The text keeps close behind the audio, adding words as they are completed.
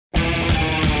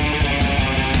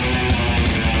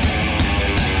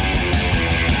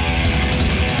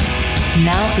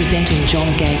Now presenting John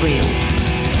Gabriel,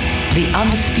 the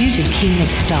undisputed king of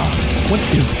stuff. What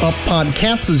is up,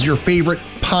 podcasts? Is your favorite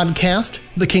podcast,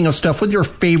 The King of Stuff, with your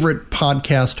favorite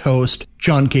podcast host,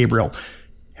 John Gabriel.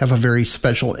 Have a very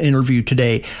special interview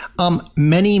today.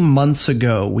 Many months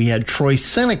ago, we had Troy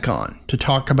Senik on to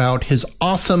talk about his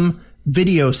awesome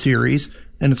video series,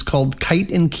 and it's called Kite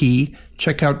and Key.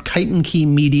 Check out Kite and Key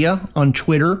Media on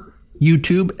Twitter,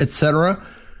 YouTube, etc.,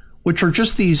 which are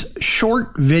just these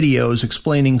short videos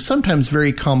explaining sometimes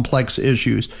very complex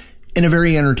issues in a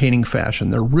very entertaining fashion.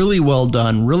 They're really well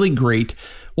done, really great.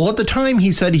 Well, at the time,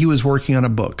 he said he was working on a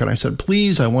book, and I said,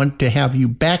 please, I want to have you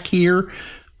back here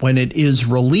when it is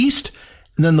released.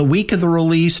 And then the week of the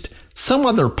release, some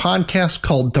other podcast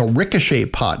called The Ricochet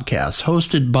Podcast,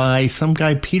 hosted by some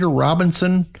guy, Peter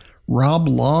Robinson, Rob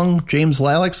Long, James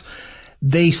Lalix.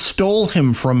 They stole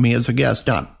him from me as a guest.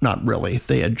 Not really.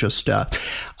 They had just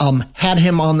had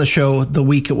him on the show the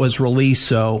week it was released.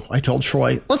 So I told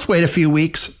Troy, let's wait a few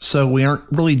weeks so we aren't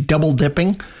really double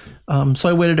dipping. So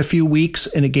I waited a few weeks,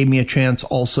 and it gave me a chance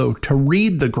also to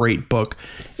read the great book.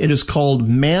 It is called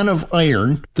Man of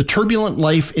Iron, The Turbulent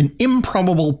Life and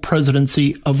Improbable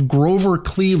Presidency of Grover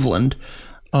Cleveland,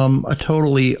 a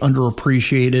totally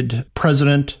underappreciated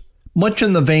president, much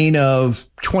in the vein of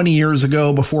 20 years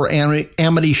ago before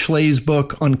Amity Schle's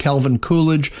book on Calvin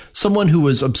Coolidge, someone who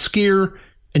was obscure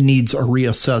and needs a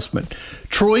reassessment.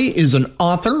 Troy is an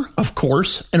author, of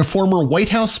course, and a former White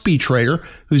House speechwriter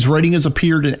whose writing has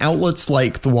appeared in outlets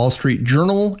like the Wall Street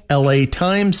Journal, LA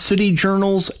Times, City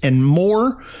Journals, and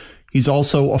more. He's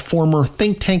also a former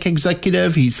think tank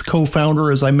executive. He's co-founder,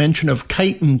 as I mentioned, of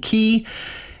Kite and Key.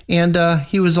 And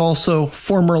he was also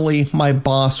formerly my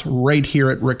boss right here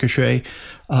at Ricochet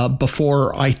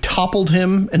before I toppled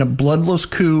him in a bloodless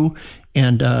coup.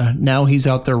 And now he's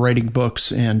out there writing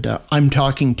books, and I'm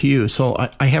talking to you. So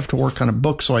I have to work on a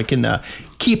book so I can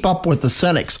keep up with the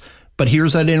Seniks. But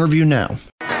here's that interview now.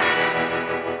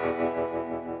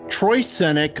 Troy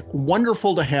Senik,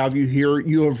 wonderful to have you here.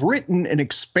 You have written an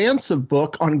expansive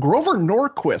book on Grover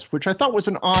Norquist, which I thought was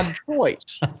an odd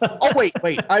choice. Oh, wait,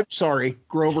 I'm sorry.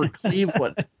 Grover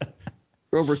Cleveland.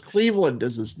 Grover Cleveland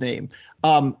is his name.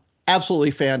 Absolutely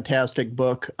fantastic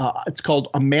book. It's called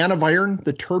A Man of Iron,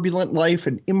 The Turbulent Life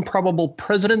and Improbable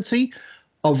Presidency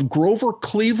of Grover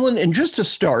Cleveland. And just to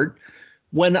start,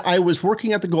 when I was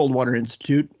working at the Goldwater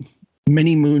Institute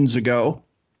many moons ago,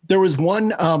 there was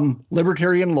one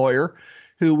libertarian lawyer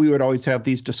who we would always have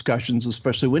these discussions,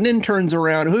 especially when interns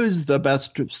around, who's the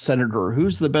best senator,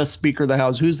 who's the best speaker of the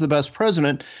House, who's the best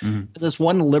president. Mm-hmm. This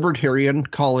one libertarian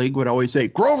colleague would always say,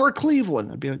 Grover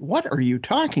Cleveland. I'd be like, what are you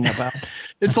talking about?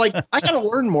 It's like, I got to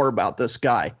learn more about this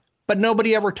guy, but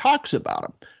nobody ever talks about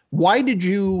him. Why did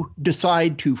you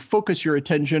decide to focus your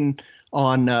attention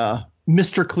on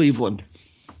Mr. Cleveland?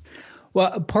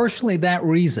 Well, partially that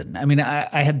reason. I mean,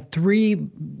 I had three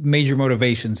major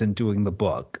motivations in doing the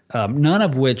book, none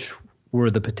of which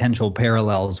were the potential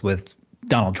parallels with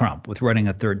Donald Trump, with running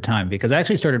a third time, because I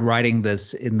actually started writing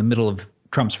this in the middle of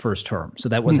Trump's first term. So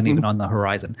that wasn't even on the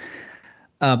horizon.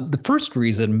 The first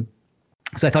reason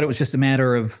is I thought it was just a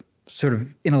matter of sort of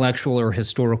intellectual or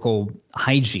historical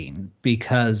hygiene,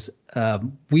 because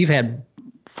we've had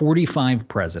 45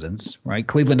 presidents, right?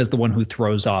 Cleveland is the one who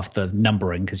throws off the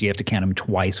numbering because you have to count him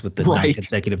twice with the 9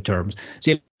 consecutive terms.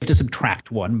 So you have to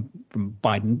subtract one from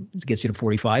Biden. It gets you to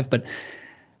 45. But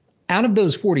out of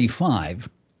those 45,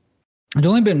 there's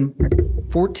only been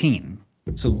 14,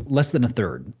 so less than a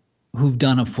third, who've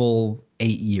done a full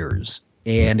 8 years.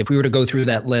 And if we were to go through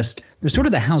that list, they're sort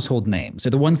of the household names.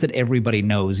 They're the ones that everybody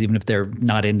knows, even if they're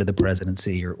not into the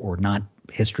presidency or not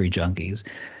history junkies.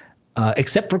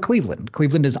 Except for Cleveland.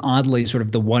 Cleveland is oddly sort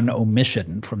of the one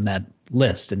omission from that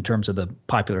list in terms of the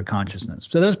popular consciousness.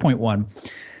 So that was point one.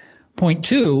 Point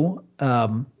two,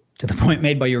 to the point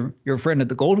made by your friend at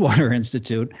the Goldwater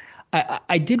Institute,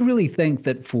 I did really think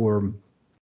that for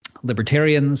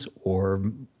libertarians or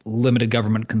limited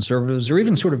government conservatives or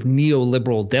even sort of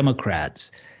neoliberal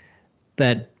Democrats,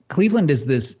 that Cleveland is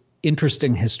this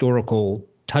interesting historical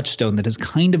touchstone that has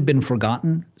kind of been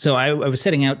forgotten. So I was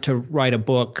setting out to write a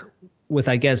book with,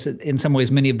 I guess, in some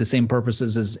ways, many of the same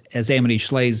purposes as Amity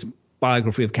Schle's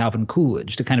biography of Calvin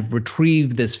Coolidge, to kind of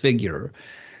retrieve this figure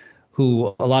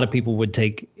who a lot of people would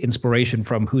take inspiration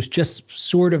from, who's just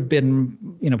sort of been,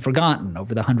 forgotten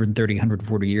over the 130,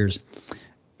 140 years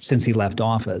since he left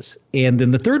office. And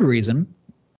then the third reason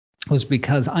was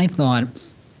because I thought,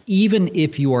 even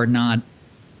if you are not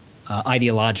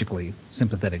ideologically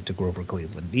sympathetic to Grover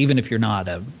Cleveland, even if you're not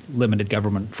a limited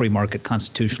government, free market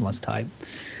constitutionalist type,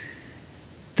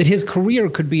 that his career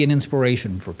could be an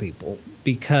inspiration for people,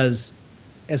 because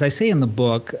as I say in the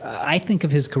book, I think of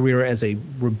his career as a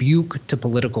rebuke to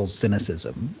political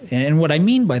cynicism. And what I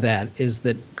mean by that is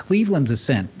that Cleveland's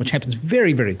ascent, which happens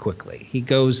very, very quickly, he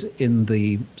goes in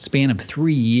the span of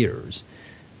 3 years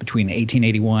between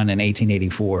 1881 and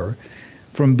 1884,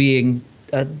 from being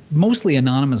a mostly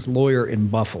anonymous lawyer in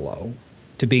Buffalo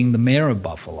to being the mayor of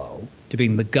Buffalo, to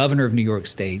being the governor of New York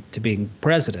State, to being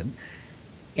president.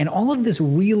 And all of this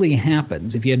really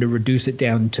happens, if you had to reduce it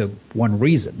down to one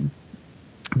reason,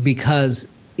 because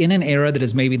in an era that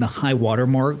is maybe the high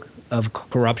watermark of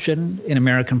corruption in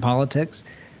American politics,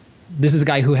 this is a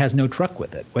guy who has no truck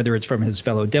with it, whether it's from his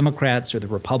fellow Democrats or the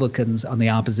Republicans on the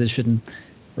opposition,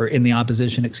 or in the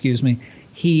opposition, excuse me.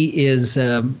 He is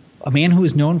a man who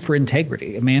is known for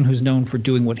integrity, a man who's known for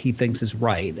doing what he thinks is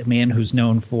right, a man who's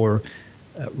known for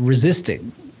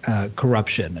resisting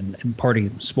corruption and party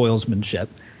spoilsmanship.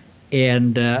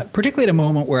 And particularly at a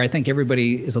moment where I think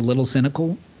everybody is a little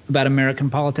cynical about American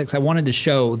politics, I wanted to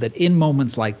show that in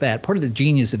moments like that, part of the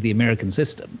genius of the American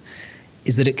system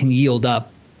is that it can yield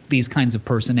up these kinds of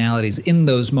personalities in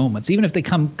those moments, even if they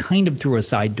come kind of through a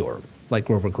side door, like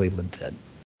Grover Cleveland did.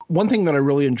 One thing that I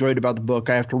really enjoyed about the book,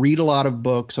 I have to read a lot of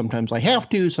books. Sometimes I have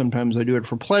to, sometimes I do it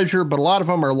for pleasure, but a lot of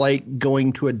them are like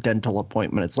going to a dental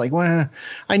appointment. It's like, well,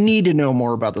 I need to know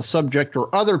more about the subject,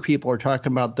 or other people are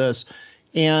talking about this.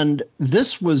 And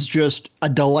this was just a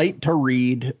delight to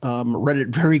read. Read it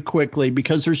very quickly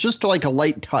because there's just like a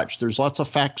light touch. There's lots of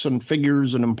facts and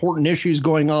figures and important issues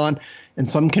going on, and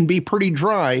some can be pretty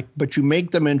dry, but you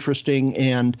make them interesting.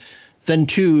 And then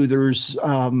too, there's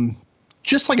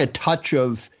just like a touch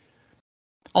of,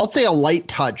 I'll say a light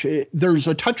touch. There's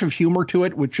a touch of humor to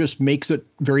it, which just makes it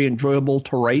very enjoyable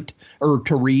to write or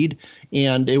to read.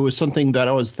 And it was something that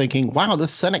I was thinking, wow,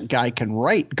 this Senate guy can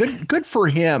write. Good for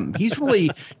him. He's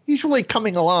really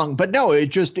coming along. But no, it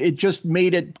just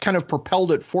made it, kind of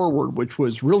propelled it forward, which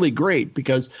was really great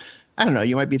because, I don't know,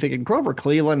 you might be thinking Grover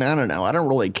Cleveland. I don't know. I don't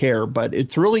really care. But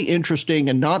it's really interesting,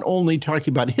 and not only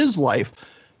talking about his life,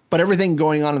 but everything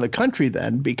going on in the country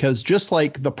then, because just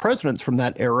like the presidents from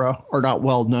that era are not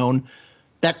well known,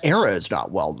 that era is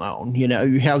not well known. You know,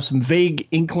 you have some vague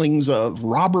inklings of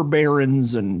robber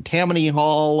barons and Tammany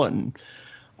Hall, and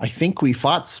I think we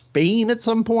fought Spain at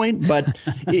some point, but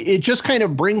it just kind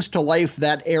of brings to life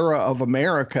that era of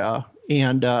America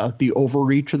and the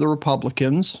overreach of the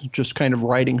Republicans, just kind of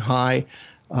riding high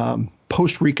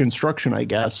post-Reconstruction, I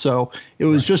guess. So it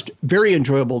was just very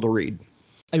enjoyable to read.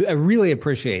 I really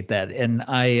appreciate that. And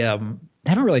I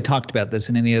haven't really talked about this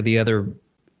in any of the other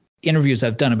interviews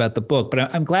I've done about the book, but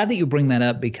I'm glad that you bring that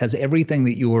up, because everything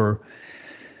that you're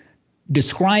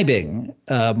describing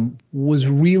was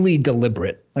really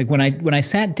deliberate. Like when I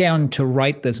sat down to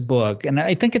write this book, and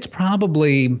I think it's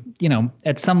probably, you know,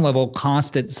 at some level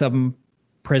costed some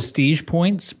prestige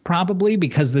points, probably,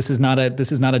 because this is not a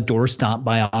doorstop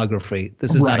biography.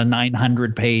 This is not a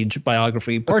 900-page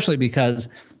biography, partially because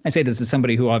I say this as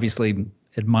somebody who obviously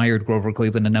admired Grover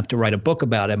Cleveland enough to write a book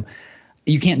about him.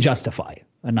 You can't justify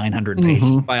a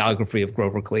 900-page biography of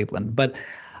Grover Cleveland. But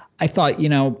I thought, you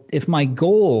know, if my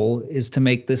goal is to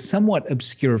make this somewhat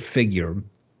obscure figure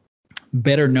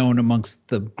better known amongst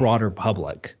the broader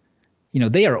public, you know,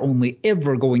 they are only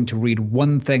ever going to read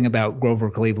one thing about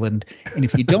Grover Cleveland. And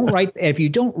if you don't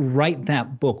write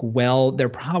that book well, they're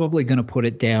probably going to put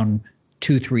it down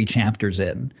 2-3 chapters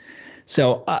in.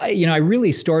 So, you know, I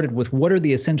really started with what are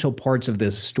the essential parts of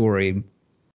this story,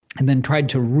 and then tried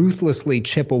to ruthlessly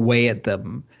chip away at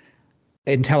them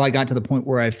until I got to the point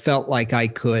where I felt like I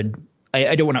could.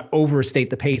 I don't want to overstate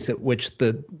the pace at which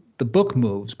the book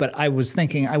moves, but I was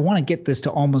thinking I want to get this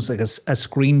to almost like a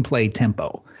screenplay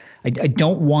tempo. I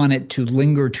don't want it to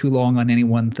linger too long on any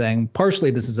one thing.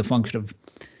 Partially, this is a function of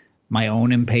my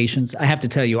own impatience. I have to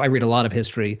tell you, I read a lot of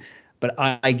history, but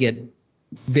I get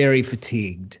very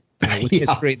fatigued with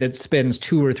history that spends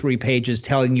 2 or 3 pages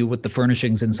telling you what the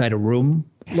furnishings inside a room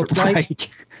look like.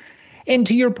 And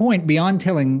to your point, beyond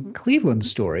telling Cleveland's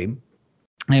story,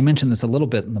 and I mentioned this a little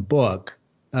bit in the book,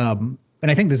 and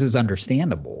I think this is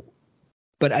understandable,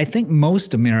 but I think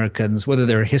most Americans, whether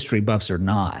they're history buffs or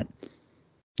not,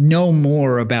 know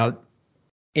more about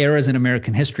eras in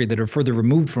American history that are further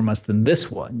removed from us than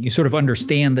this one. You sort of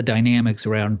understand the dynamics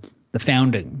around the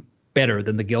founding better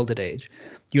than the Gilded Age.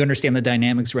 You understand the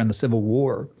dynamics around the Civil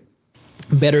War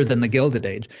better than the Gilded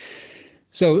Age.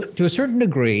 So to a certain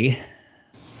degree,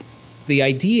 the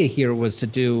idea here was to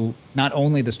do not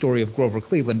only the story of Grover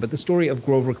Cleveland, but the story of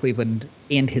Grover Cleveland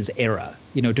and his era,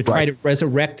 you know, to try to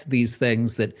resurrect these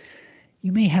things that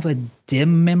you may have a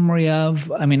dim memory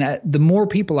of. I mean, the more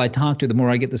people I talk to, the more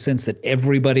I get the sense that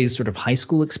everybody's sort of high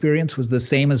school experience was the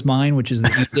same as mine, which is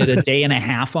that you did a day and a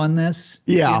half on this,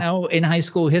 in high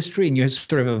school history, and you have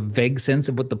sort of a vague sense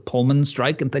of what the Pullman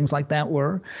strike and things like that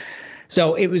were.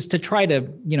 So it was to try to,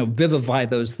 vivify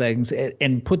those things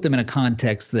and put them in a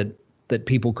context that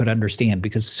people could understand,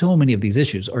 because so many of these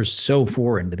issues are so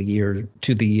foreign to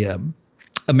the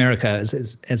America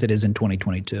as it is in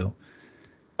 2022.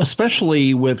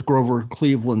 Especially with Grover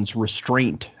Cleveland's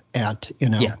restraint at,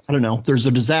 Yes. I don't know, there's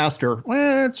a disaster.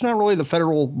 Well, it's not really the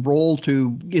federal role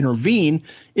to intervene.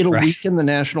 It'll weaken the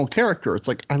national character. It's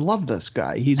like, I love this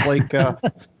guy. He's like,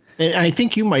 and I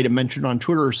think you might have mentioned on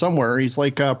Twitter or somewhere, he's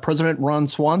like President Ron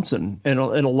Swanson. And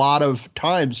a lot of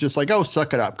times just like, oh,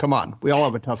 suck it up. Come on. We all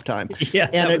have a tough time.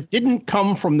 It didn't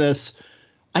come from this,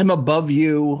 I'm above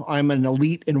you, I'm an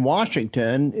elite in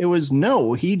Washington. It was,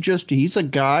 no, he's a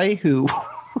guy who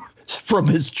from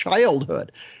his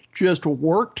childhood just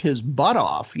worked his butt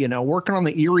off, working on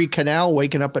the Erie Canal,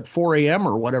 waking up at 4 a.m.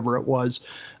 or whatever it was,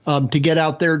 to get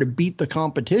out there to beat the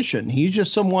competition. He's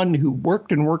just someone who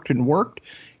worked and worked and worked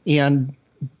and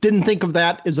didn't think of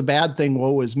that as a bad thing.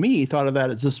 Woe is me. He thought of that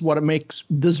as this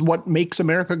is what makes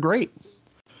America great.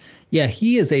 Yeah,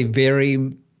 he is a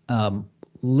very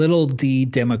little d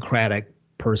Democratic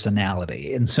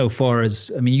personality insofar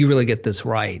as, you really get this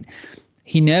right.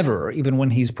 He never, even when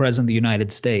he's president of the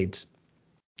United States,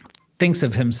 thinks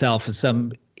of himself as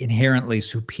some inherently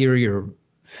superior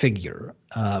figure.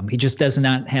 He just does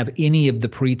not have any of the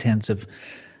pretense of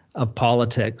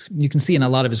politics. You can see in a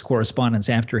lot of his correspondence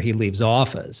after he leaves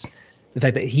office, the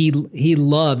fact that he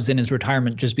loves in his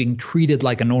retirement just being treated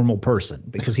like a normal person,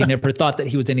 because he never thought that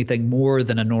he was anything more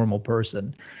than a normal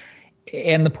person.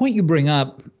 And the point you bring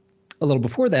up a little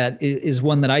before that is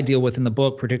one that I deal with in the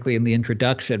book, particularly in the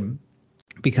introduction,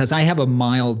 because I have a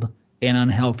mild and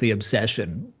unhealthy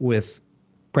obsession with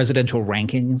presidential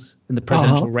rankings and the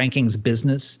presidential rankings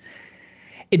business.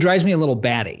 It drives me a little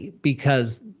batty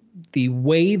because the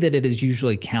way that it is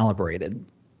usually calibrated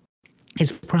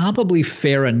is probably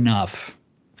fair enough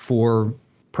for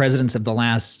presidents of the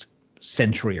last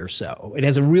century or so. It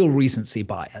has a real recency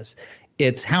bias.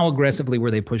 It's how aggressively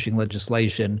were they pushing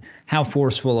legislation? How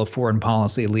forceful a foreign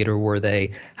policy leader were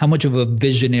they? How much of a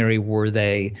visionary were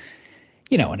they?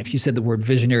 And if you said the word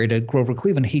visionary to Grover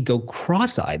Cleveland, he'd go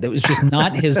cross-eyed. That was just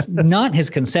not his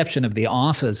conception of the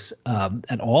office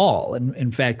at all. And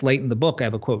in fact, late in the book, I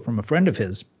have a quote from a friend of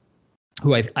his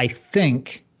who I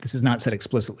think, this is not said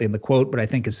explicitly in the quote, but I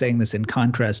think is saying this in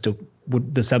contrast to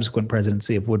the subsequent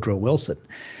presidency of Woodrow Wilson,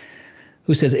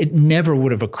 who says it never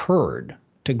would have occurred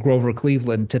to Grover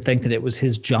Cleveland to think that it was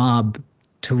his job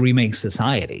to remake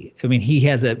society. He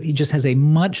just has a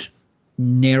much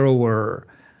narrower,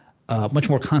 much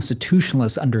more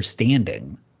constitutionalist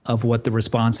understanding of what the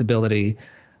responsibility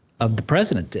of the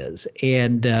president is.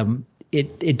 And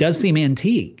it does seem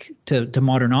antique to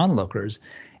modern onlookers.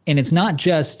 And it's not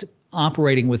just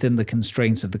operating within the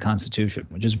constraints of the Constitution,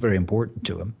 which is very important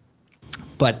to him,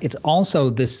 but it's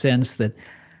also this sense that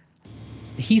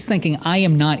he's thinking, I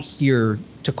am not here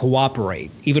to cooperate,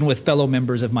 even with fellow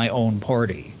members of my own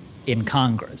party in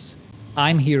Congress.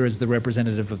 I'm here as the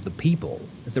representative of the people,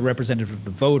 as the representative of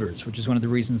the voters, which is one of the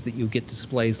reasons that you get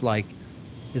displays like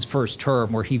his first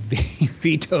term where he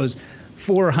vetoes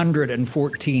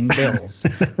 414 bills,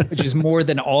 which is more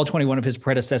than all 21 of his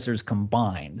predecessors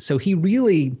combined. So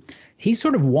he's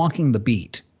sort of walking the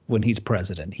beat when he's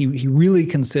president. He really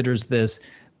considers this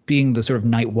being the sort of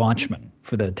night watchman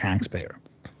for the taxpayer.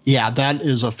 Yeah, that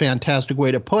is a fantastic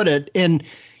way to put it. And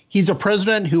he's a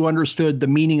president who understood the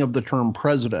meaning of the term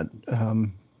president,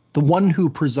 the one who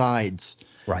presides.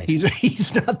 Right.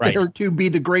 He's not there to be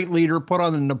the great leader, put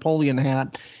on the Napoleon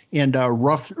hat, and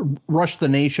rush the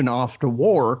nation off to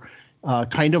war,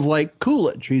 kind of like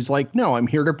Coolidge. He's like, no, I'm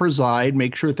here to preside,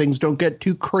 make sure things don't get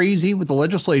too crazy with the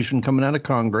legislation coming out of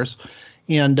Congress,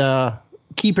 and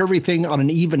keep everything on an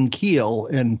even keel.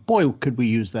 And boy, could we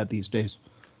use that these days.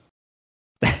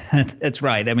 That's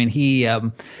right. He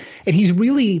and he's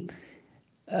really,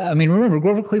 remember,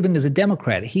 Grover Cleveland is a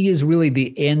Democrat. He is really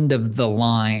the end of the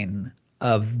line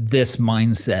of this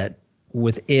mindset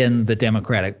within the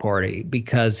Democratic Party,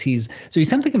 because he's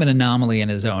something of an anomaly in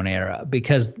his own era,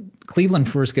 because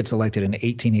Cleveland first gets elected in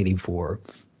 1884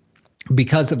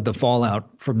 because of the fallout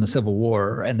from the Civil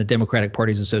War and the Democratic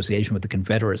Party's association with the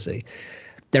Confederacy.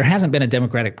 There hasn't been a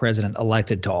Democratic president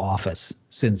elected to office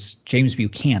since James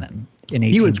Buchanan in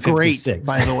 1856. He was great,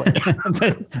 by the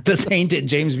way. the sainted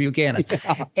James Buchanan.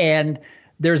 Yeah. And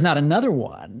there's not another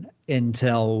one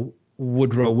until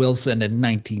Woodrow Wilson in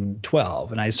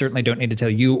 1912. And I certainly don't need to tell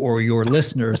you or your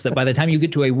listeners that by the time you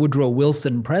get to a Woodrow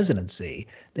Wilson presidency,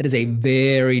 that is a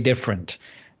very different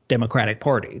Democratic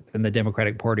Party than the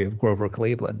Democratic Party of Grover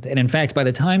Cleveland. And in fact, by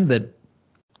the time that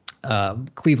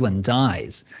Cleveland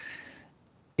dies,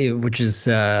 which is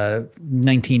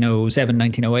 1907,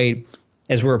 1908,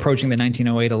 as we're approaching the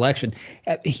 1908 election,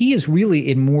 he is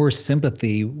really in more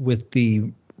sympathy with the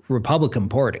Republican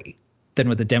Party than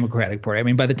with the Democratic Party. I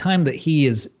mean, by the time that he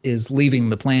is leaving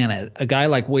the planet, a guy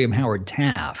like William Howard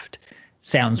Taft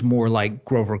sounds more like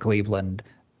Grover Cleveland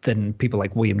than people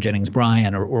like William Jennings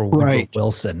Bryan or Woodrow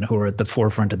Wilson, who are at the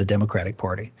forefront of the Democratic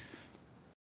Party.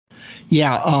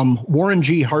 Yeah, Warren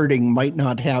G. Harding might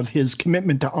not have his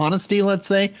commitment to honesty, let's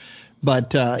say,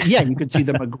 but yeah, you could see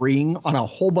them agreeing on a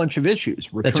whole bunch of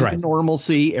issues. Return to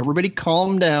normalcy. Everybody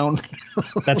calm down.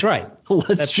 That's right.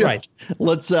 Let's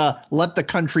let the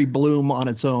country bloom on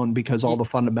its own because all the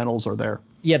fundamentals are there.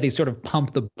 Yeah, these sort of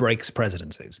pump the brakes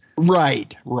presidencies.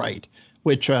 Right.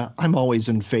 Which I'm always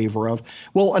in favor of.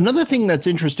 Well, another thing that's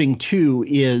interesting, too,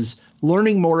 is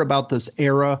learning more about this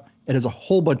era. It has a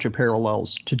whole bunch of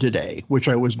parallels to today, which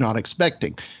I was not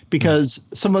expecting, because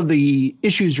some of the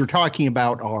issues you're talking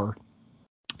about are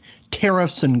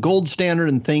tariffs and gold standard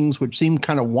and things which seem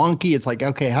kind of wonky. It's like,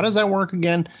 okay, how does that work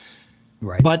again?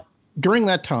 Right. But during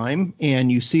that time,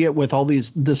 and you see it with all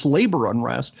this labor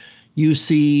unrest, you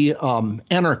see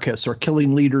anarchists are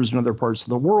killing leaders in other parts of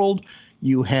the world.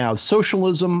 You have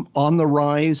socialism on the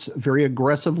rise very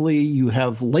aggressively. You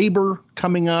have labor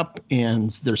coming up, and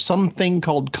there's something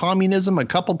called communism a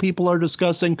couple people are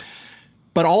discussing.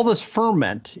 But all this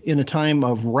ferment in a time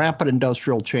of rapid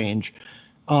industrial change,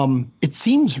 it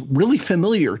seems really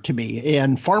familiar to me,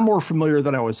 and far more familiar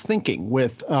than I was thinking,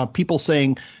 with people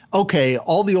saying, okay,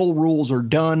 all the old rules are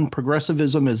done.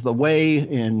 Progressivism is the way,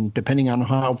 and depending on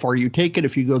how far you take it,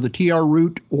 if you go the TR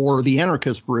route or the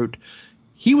anarchist route,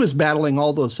 he was battling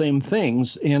all those same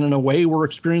things, and in a way, we're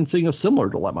experiencing a similar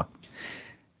dilemma.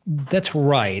 That's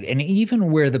right. And even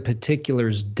where the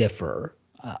particulars differ,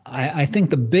 I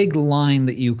think the big line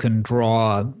that you can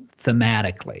draw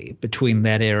thematically between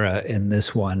that era and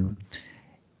this one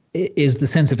is the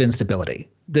sense of instability.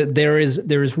 There is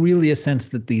really a sense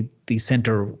that the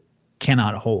center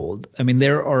cannot hold. I mean,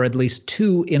 there are at least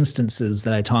two instances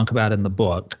that I talk about in the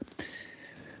book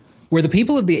where the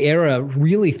people of the era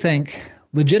really think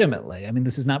legitimately, I mean,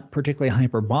 this is not particularly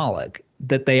hyperbolic,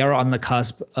 that they are on the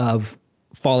cusp of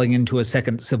falling into a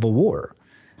second civil war.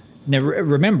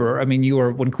 Remember, I mean,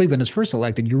 when Cleveland is first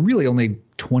elected, you're really only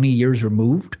 20 years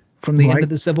removed from the end of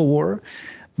the Civil War.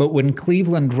 But when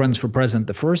Cleveland runs for president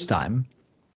the first time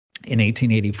in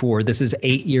 1884, this is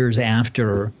 8 years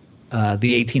after the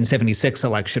 1876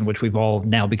 election, which we've all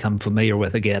now become familiar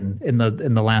with again in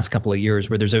the last couple of years,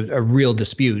 where there's a real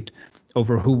dispute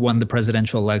over who won the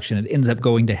presidential election. It ends up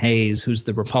going to Hayes, who's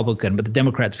the Republican, but the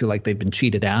Democrats feel like they've been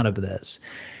cheated out of this.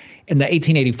 And the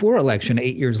 1884 election,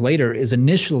 8 years later, is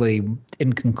initially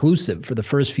inconclusive. For the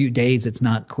first few days, it's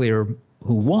not clear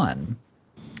who won.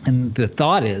 And the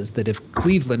thought is that if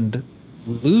Cleveland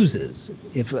loses,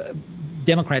 if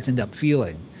Democrats end up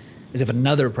feeling as if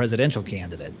another presidential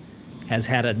candidate has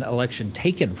had an election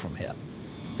taken from him,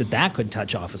 that could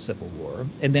touch off a civil war.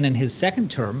 And then in his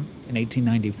second term, in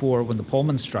 1894, when the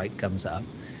Pullman strike comes up,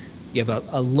 you have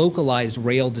a localized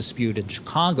rail dispute in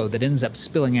Chicago that ends up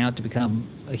spilling out to become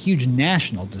a huge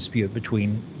national dispute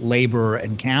between labor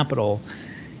and capital.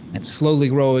 And it's slowly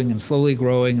growing and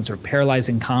sort of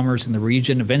paralyzing commerce in the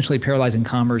region, eventually paralyzing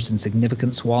commerce in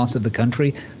significant swaths of the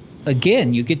country.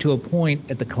 Again, you get to a point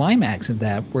at the climax of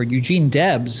that where Eugene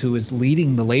Debs, who is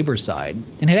leading the labor side,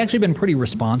 and had actually been pretty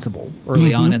responsible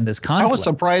early on in this conflict. I was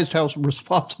surprised how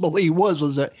responsible he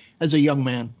was as a young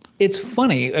man. It's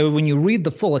funny when you read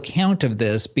the full account of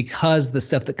this, because the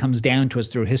stuff that comes down to us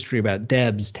through history about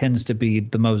Debs tends to be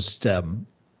the most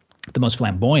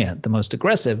flamboyant, the most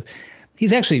aggressive.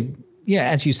 He's actually,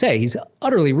 as you say, he's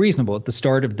utterly reasonable at the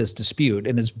start of this dispute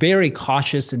and is very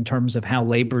cautious in terms of how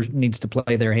labor needs to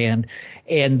play their hand.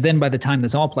 And then by the time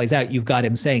this all plays out, you've got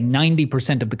him saying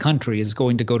 90% of the country is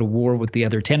going to go to war with the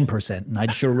other 10%. And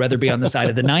I'd sure rather be on the side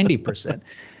of the 90%.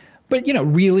 But,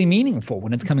 really meaningful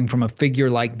when it's coming from a figure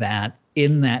like that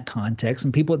in that context.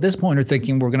 And people at this point are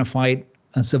thinking we're going to fight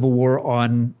a civil war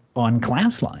on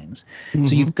class lines. Mm-hmm.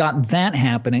 So you've got that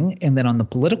happening. And then on the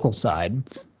political side,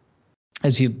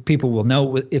 as people will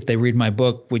know if they read my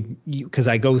book, because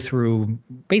I go through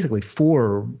basically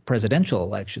 4 presidential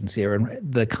elections here, and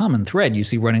the common thread you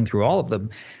see running through all of them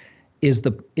is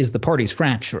the parties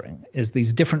fracturing, is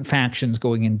these different factions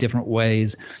going in different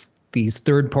ways, these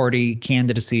third-party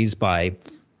candidacies by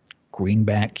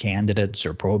greenback candidates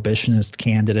or prohibitionist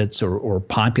candidates or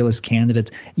populist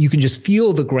candidates. You can just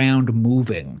feel the ground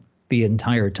moving the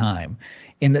entire time.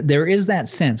 And that there is that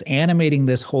sense animating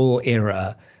this whole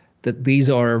era that these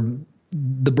are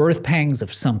the birth pangs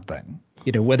of something.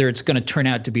 You know, whether it's going to turn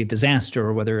out to be a disaster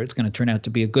or whether it's going to turn out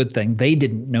to be a good thing, they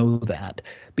didn't know that.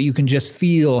 But you can just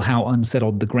feel how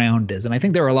unsettled the ground is. And I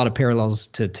think there are a lot of parallels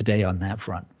to today on that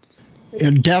front.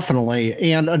 And definitely.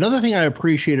 And another thing I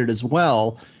appreciated as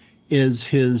well is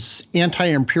his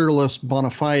anti-imperialist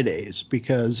bona fides,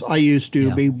 because I used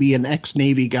to be an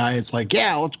ex-Navy guy. It's like,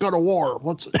 yeah, let's go to war.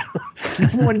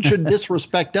 No one should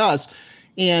disrespect us.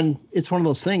 And it's one of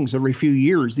those things every few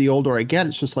years, the older I get,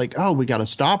 it's just like, oh, we got to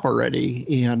stop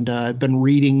already. And I've been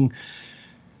reading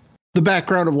the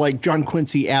background of like John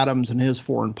Quincy Adams and his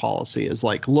foreign policy is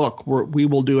like, look, we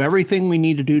will do everything we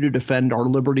need to do to defend our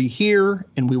liberty here,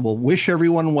 and we will wish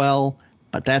everyone well,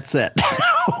 but that's it.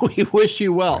 We wish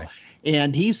you well. Right.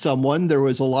 And he's someone, there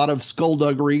was a lot of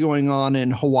skullduggery going on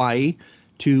in Hawaii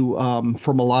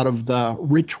from a lot of the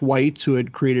rich whites who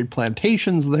had created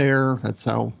plantations there. That's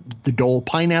how the Dole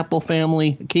pineapple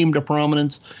family came to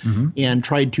prominence and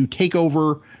tried to take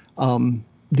over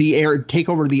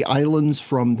the islands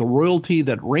from the royalty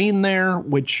that reigned there,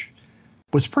 which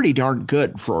was pretty darn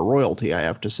good for a royalty, I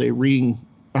have to say.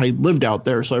 I lived out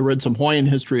there, so I read some Hawaiian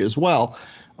history as well.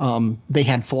 They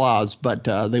had flaws, but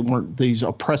they weren't these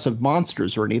oppressive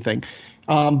monsters or anything.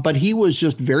 But he was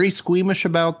just very squeamish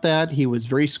about that. He was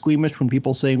very squeamish when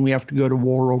people saying we have to go to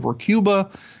war over Cuba,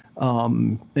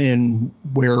 and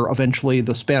where eventually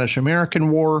the Spanish-American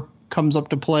War comes up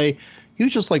to play. He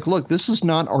was just like, look, this is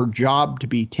not our job to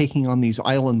be taking on these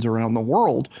islands around the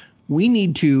world. We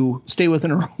need to stay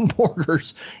within our own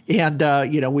borders. And,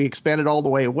 we expanded all the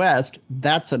way west.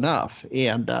 That's enough.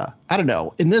 And I don't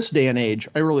know. In this day and age,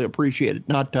 I really appreciate it,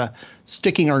 not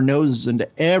sticking our noses into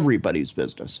everybody's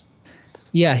business.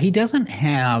 Yeah, he doesn't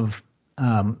have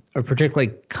a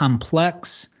particularly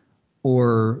complex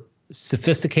or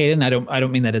sophisticated, and I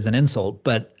don't mean that as an insult,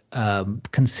 but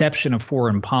conception of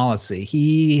foreign policy.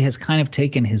 He has kind of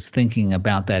taken his thinking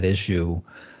about that issue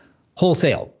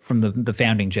wholesale from the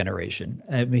founding generation.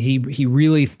 He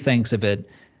really thinks of it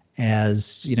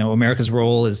as, America's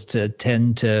role is to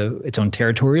tend to its own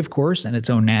territory, of course, and its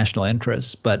own national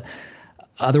interests, but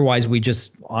otherwise, we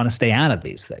just want to stay out of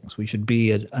these things. We should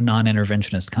be a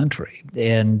non-interventionist country.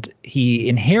 And he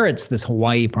inherits this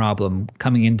Hawaii problem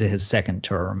coming into his second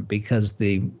term because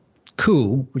the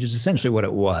coup, which is essentially what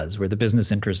it was, where the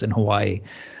business interests in Hawaii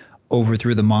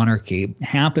overthrew the monarchy,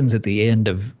 happens at the end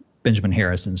of Benjamin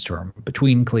Harrison's term,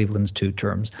 between Cleveland's two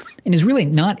terms, and is really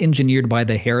not engineered by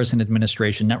the Harrison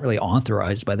administration, not really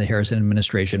authorized by the Harrison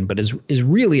administration, but is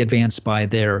really advanced by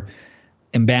their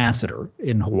ambassador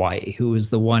in Hawaii, who is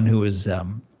the one who is the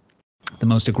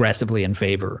most aggressively in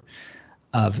favor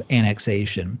of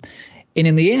annexation. And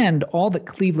in the end, all that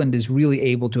Cleveland is really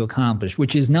able to accomplish,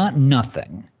 which is not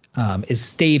nothing, is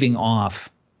staving off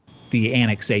the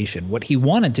annexation. What he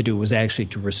wanted to do was actually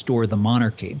to restore the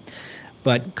monarchy.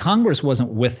 But Congress wasn't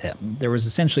with him. There was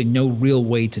essentially no real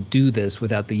way to do this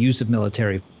without the use of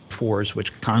military force,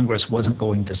 which Congress wasn't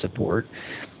going to support.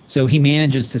 So he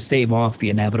manages to stave off the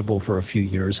inevitable for a few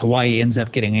years. Hawaii ends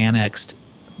up getting annexed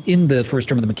in the first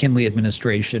term of the McKinley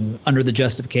administration under the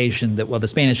justification that, well, the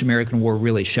Spanish-American War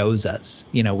really shows us,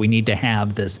 we need to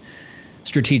have this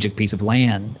strategic piece of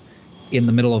land in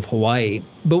the middle of Hawaii.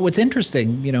 But what's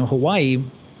interesting, Hawaii,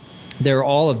 there are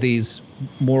all of these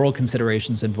moral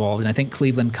considerations involved, and I think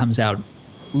Cleveland comes out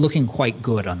looking quite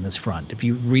good on this front. If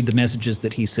you read the messages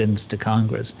that he sends to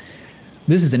Congress,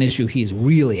 this is an issue he's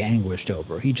really anguished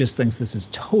over. He just thinks this is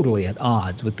totally at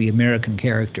odds with the American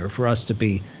character for us to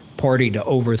be party to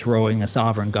overthrowing a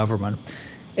sovereign government.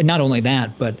 And not only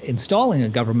that, but installing a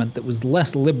government that was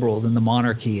less liberal than the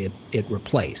monarchy it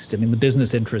replaced. I mean, the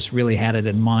business interests really had it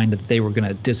in mind that they were going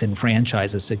to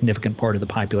disenfranchise a significant part of the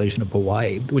population of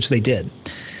Hawaii, which they did.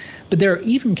 But there are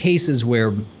even cases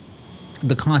where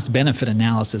the cost-benefit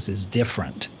analysis is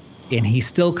different, and he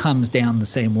still comes down the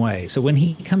same way. So when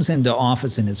he comes into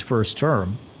office in his first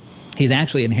term, he's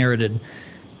actually inherited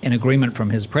an agreement from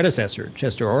his predecessor,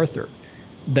 Chester Arthur,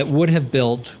 that would have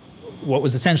built what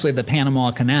was essentially the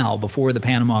Panama Canal before the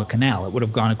Panama Canal. It would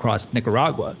have gone across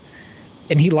Nicaragua.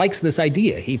 And he likes this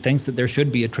idea. He thinks that there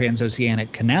should be a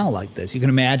transoceanic canal like this. You can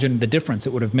imagine the difference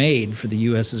it would have made for the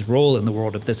U.S.'s role in the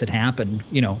world if this had happened,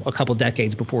 a couple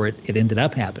decades before it ended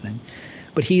up happening.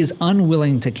 But he is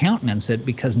unwilling to countenance it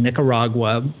because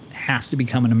Nicaragua has to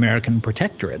become an American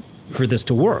protectorate for this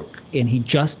to work. And he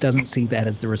just doesn't see that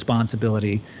as the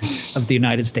responsibility of the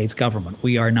United States government.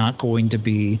 We are not going to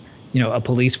be a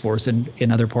police force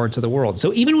in other parts of the world.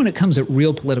 So even when it comes at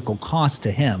real political cost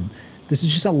to him, this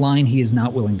is just a line he is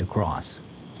not willing to cross.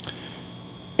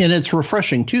 And it's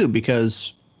refreshing, too,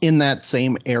 because in that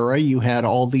same era, you had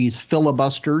all these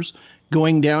filibusters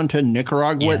going down to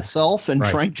Nicaragua itself and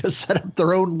trying to set up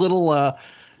their own little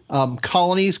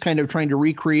colonies, kind of trying to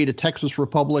recreate a Texas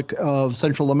Republic of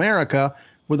Central America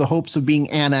with the hopes of being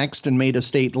annexed and made a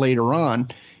state later on.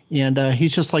 And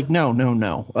he's just like,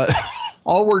 no.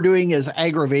 All we're doing is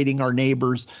aggravating our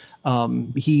neighbors.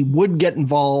 He would get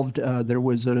involved. There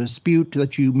was a dispute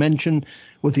that you mentioned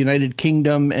with the United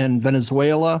Kingdom and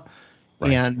Venezuela.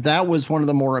 Right. And that was one of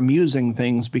the more amusing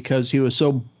things because he was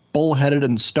so bullheaded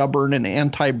and stubborn and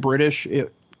anti-British.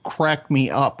 It cracked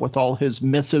me up with all his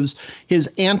missives, his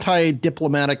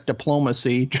anti-diplomatic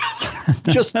diplomacy,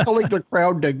 just telling the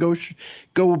crowd to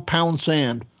go pound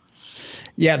sand.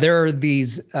 Yeah, there are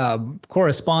these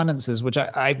correspondences, which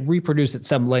I reproduce at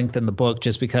some length in the book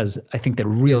just because I think they're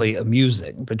really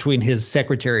amusing, between his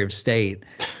Secretary of State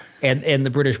and the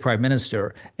British Prime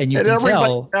Minister. And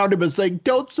everybody around him is saying,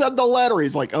 don't send the letter.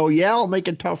 He's like, oh, yeah, I'll make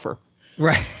it tougher.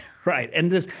 Right.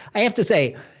 And this, I have to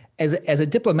say, as a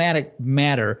diplomatic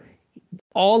matter,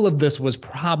 all of this was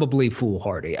probably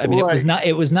foolhardy. I mean,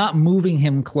 it was not moving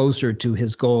him closer to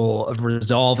his goal of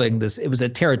resolving this. It was a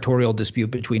territorial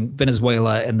dispute between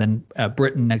Venezuela and then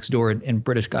Britain next door in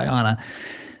British Guyana.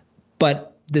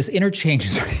 But this interchange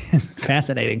is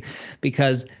fascinating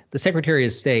because the Secretary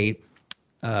of State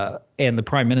and the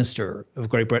Prime Minister of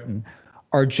Great Britain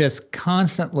are just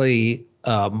constantly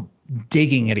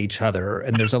digging at each other,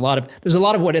 and there's a lot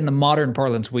of what in the modern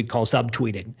parlance we'd call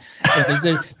subtweeting.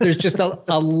 There's just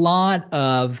a lot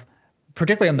of,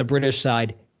 particularly on the British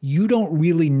side, you don't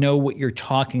really know what you're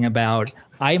talking about.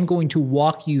 I am going to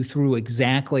walk you through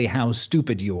exactly how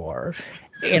stupid you are.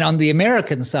 And on the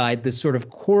American side, this sort of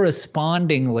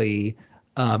correspondingly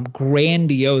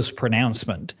grandiose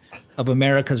pronouncement of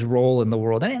America's role in the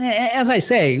world. And as I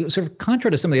say, sort of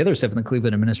contrary to some of the other stuff in the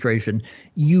Cleveland administration,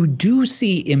 you do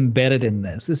see embedded in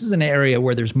this. This is an area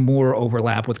where there's more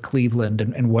overlap with Cleveland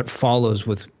and what follows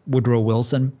with Woodrow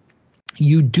Wilson.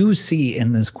 You do see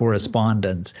in this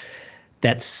correspondence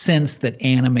that sense that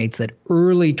animates that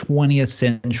early 20th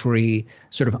century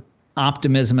sort of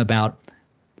optimism about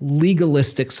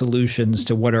legalistic solutions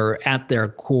to what are at their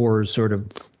core sort of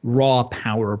raw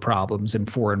power problems in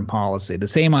foreign policy. The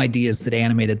same ideas that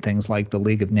animated things like the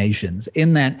League of Nations,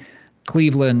 in that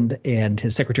Cleveland and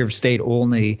his Secretary of State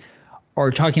Olney are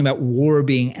talking about war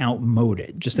being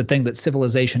outmoded, just a thing that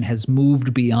civilization has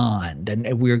moved beyond.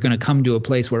 And we're going to come to a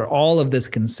place where all of this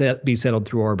can be settled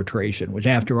through arbitration, which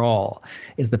after all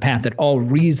is the path that all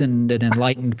reasoned and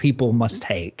enlightened people must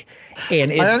take.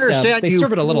 And it's, I understand they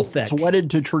serve it a little thick. Wedded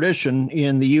to tradition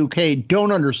in the UK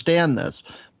don't understand this.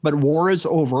 But war is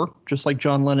over, just like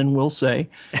John Lennon will say,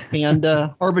 and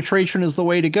arbitration is the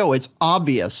way to go. It's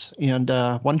obvious. And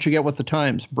why don't you get with the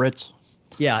times, Brits?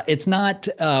 Yeah, it's not.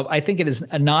 I think it is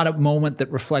not a moment that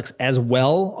reflects as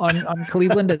well on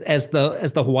Cleveland as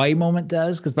the Hawaii moment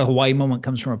does, because the Hawaii moment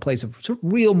comes from a place of sort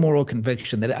of real moral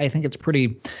conviction that I think it's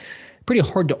pretty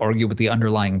hard to argue with the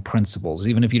underlying principles,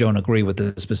 even if you don't agree with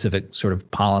the specific sort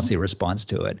of policy response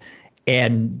to it.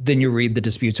 And then you read the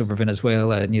disputes over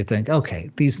Venezuela and you think, okay,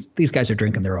 these guys are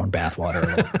drinking their own bathwater.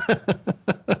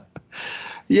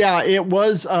 Yeah, it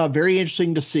was very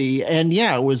interesting to see. And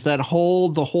yeah, it was the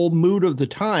whole mood of the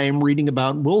time reading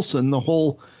about Wilson, the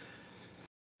whole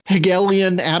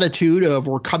Hegelian attitude of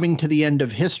we're coming to the end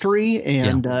of history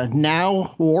and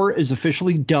now war is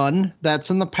officially done.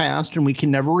 That's in the past and we can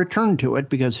never return to it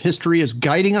because history is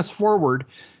guiding us forward.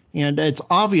 And it's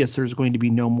obvious there's going to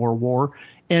be no more war.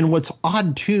 And what's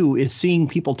odd, too, is seeing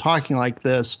people talking like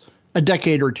this a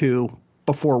decade or two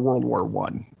before World War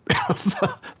I,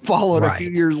 followed a few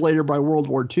years later by World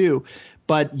War II.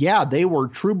 But yeah, they were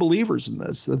true believers in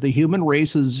this, that the human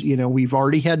race is, we've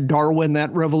already had Darwin.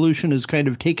 That revolution has kind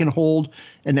of taken hold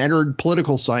and entered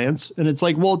political science. And it's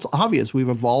like, well, it's obvious we've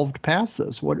evolved past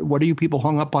this. What are you people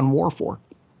hung up on war for?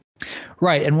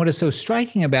 Right. And what is so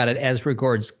striking about it as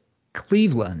regards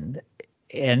Cleveland,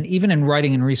 and even in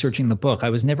writing and researching the book, I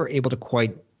was never able to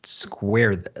quite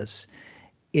square this,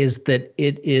 is that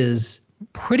it is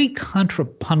pretty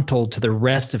contrapuntal to the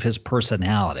rest of his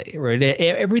personality, right?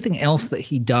 Everything else that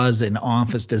he does in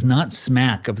office does not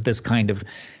smack of this kind of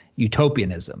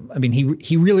utopianism. I mean,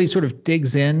 he really sort of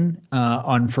digs in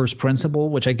on first principle,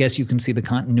 which I guess you can see the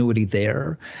continuity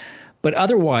there. But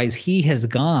otherwise, he has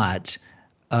got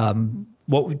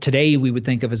what today we would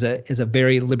think of as a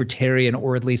very libertarian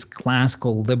or at least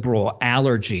classical liberal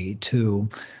allergy to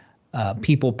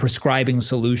people prescribing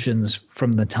solutions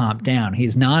from the top down.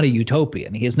 He's not a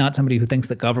utopian. He is not somebody who thinks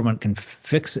that government can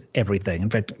fix everything. In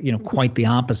fact, quite the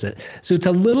opposite. So it's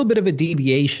a little bit of a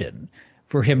deviation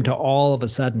for him to all of a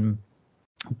sudden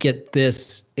get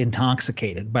this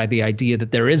intoxicated by the idea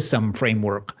that there is some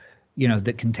framework,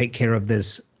 that can take care of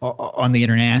this on the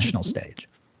international stage.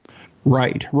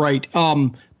 Right.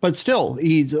 But still,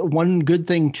 he's one good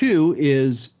thing too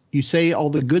is you say all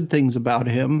the good things about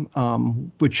him,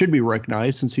 which should be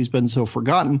recognized since he's been so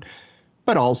forgotten,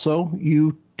 but also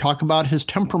you talk about his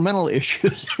temperamental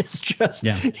issues. It's just,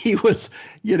 he was,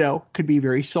 could be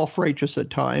very self-righteous at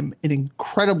time and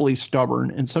incredibly stubborn.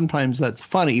 And sometimes that's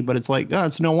funny, but it's like,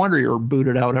 it's no wonder you're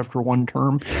booted out after one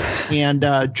term. And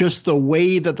just the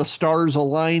way that the stars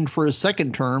aligned for his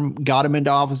second term got him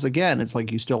into office again. It's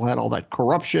like you still had all that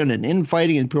corruption and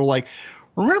infighting, and people are like,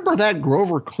 remember that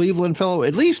Grover Cleveland fellow?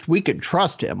 At least we could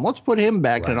trust him. Let's put him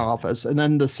back in office. And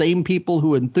then the same people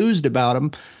who enthused about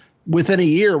him within a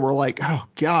year were like, oh,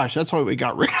 gosh, that's why we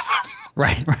got rid of him.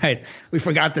 Right. We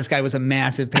forgot this guy was a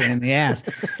massive pain in the ass.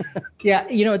 Yeah,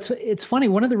 it's funny.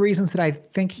 One of the reasons that I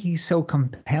think he's so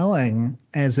compelling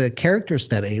as a character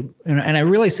study, and I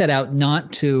really set out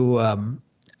not to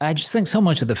I just think so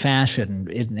much of the fashion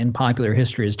in popular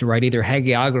history is to write either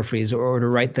hagiographies or to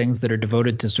write things that are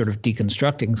devoted to sort of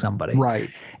deconstructing somebody. Right.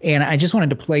 And I just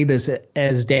wanted to play this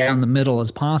as down the middle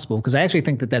as possible, because I actually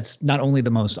think that that's not only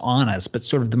the most honest, but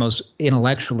sort of the most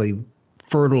intellectually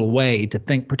fertile way to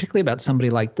think, particularly about somebody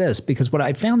like this. Because what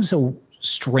I found so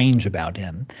strange about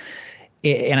him,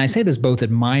 and I say this both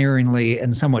admiringly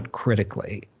and somewhat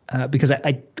critically, because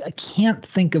I can't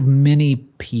think of many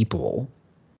people,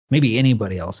 maybe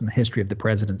anybody else in the history of the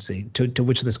presidency, to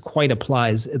which this quite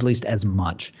applies at least as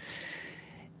much,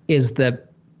 is that,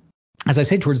 as I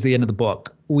say towards the end of the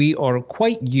book, we are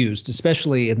quite used,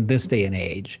 especially in this day and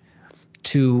age,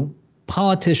 to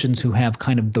politicians who have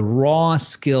kind of the raw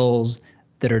skills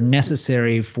that are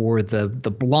necessary for the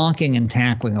blocking and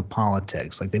tackling of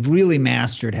politics. Like they've really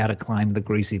mastered how to climb the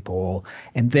greasy pole.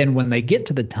 And then when they get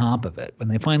to the top of it, when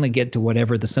they finally get to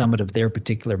whatever the summit of their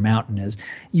particular mountain is,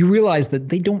 you realize that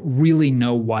they don't really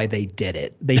know why they did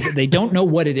it. They don't know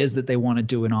what it is that they want to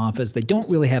do in office. They don't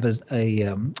really have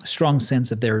a strong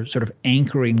sense of their sort of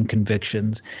anchoring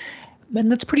convictions.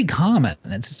 And that's pretty common.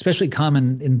 And it's especially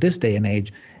common in this day and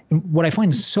age. And what I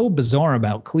find so bizarre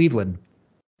about Cleveland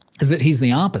is that he's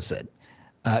the opposite.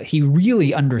 He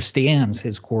really understands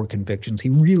his core convictions. He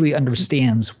really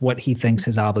understands what he thinks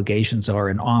his obligations are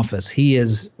in office. He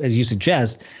is, as you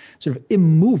suggest, sort of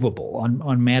immovable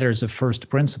on matters of first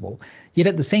principle. Yet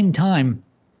at the same time,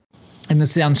 and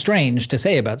this sounds strange to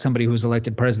say about somebody who was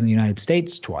elected president of the United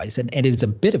States twice, and it is a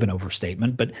bit of an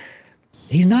overstatement, but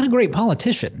he's not a great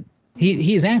politician.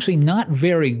 He is actually not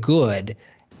very good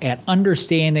at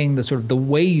understanding the sort of the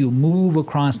way you move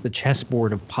across the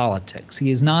chessboard of politics.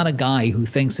 He is not a guy who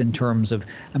thinks in terms of,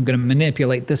 I'm going to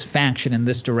manipulate this faction in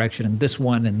this direction and this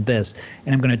one and this,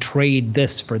 and I'm going to trade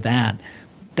this for that.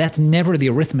 That's never the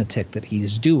arithmetic that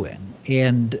he's doing.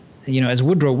 And, as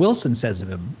Woodrow Wilson says of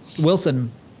him,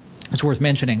 Wilson, it's worth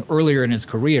mentioning, earlier in his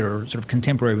career, sort of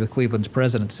contemporary with Cleveland's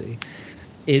presidency,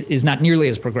 is not nearly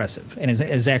as progressive and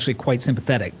is actually quite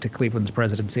sympathetic to Cleveland's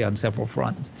presidency on several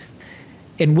fronts.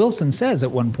 And Wilson says at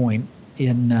one point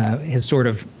in his sort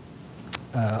of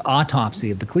autopsy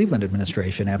of the Cleveland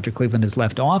administration after Cleveland has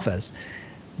left office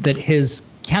that his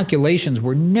calculations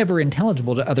were never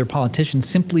intelligible to other politicians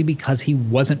simply because he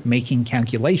wasn't making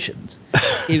calculations.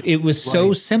 It was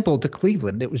so simple to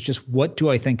Cleveland. It was just, what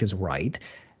do I think is right?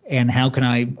 And how can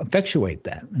I effectuate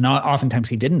that? And oftentimes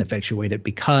he didn't effectuate it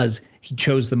because he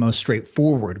chose the most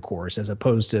straightforward course as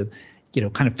opposed to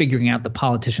kind of figuring out the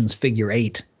politician's figure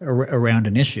eight around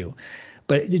an issue.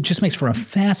 But it just makes for a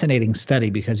fascinating study,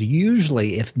 because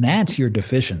usually if that's your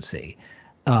deficiency,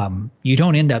 you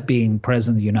don't end up being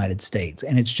president of the United States.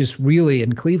 And it's just really,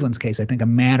 in Cleveland's case, I think a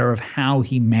matter of how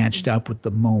he matched up with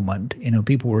the moment.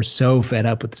 People were so fed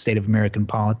up with the state of American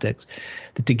politics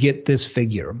that to get this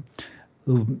figure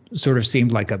who sort of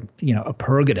seemed like a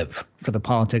purgative for the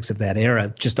politics of that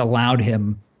era just allowed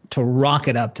him to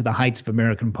rocket up to the heights of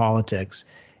American politics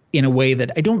in a way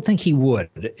that I don't think he would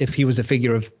if he was a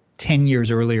figure of 10 years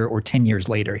earlier or 10 years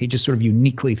later. He just sort of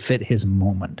uniquely fit his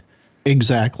moment.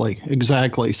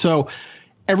 Exactly. So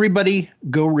everybody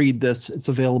go read this. It's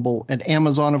available at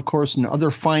Amazon, of course, and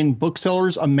other fine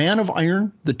booksellers. A Man of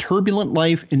Iron, The Turbulent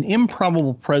Life and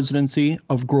Improbable Presidency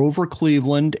of Grover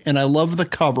Cleveland. And I love the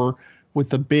cover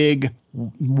with the big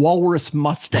walrus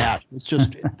mustache. It's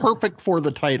just perfect for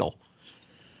the title.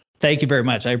 Thank you very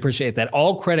much. I appreciate that.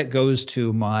 All credit goes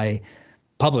to my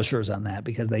publishers on that,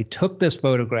 because they took this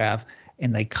photograph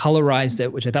and they colorized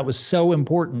it, which I thought was so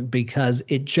important because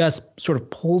it just sort of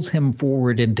pulls him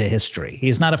forward into history.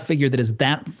 He's not a figure that is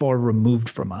that far removed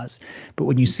from us. But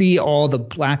when you see all the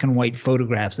black and white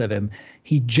photographs of him,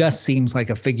 he just seems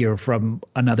like a figure from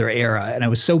another era. And I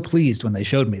was so pleased when they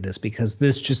showed me this because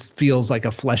this just feels like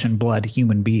a flesh and blood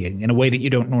human being in a way that you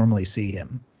don't normally see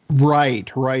him. Right,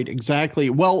 exactly.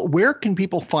 Well, where can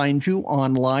people find you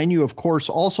online? You, of course,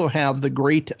 also have the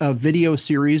great video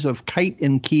series of Kite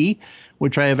and Key,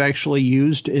 which I have actually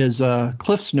used as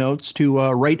Cliff's Notes to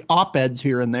write op-eds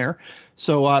here and there.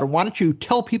 So why don't you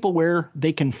tell people where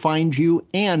they can find you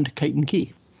and Kite and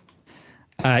Key?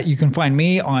 You can find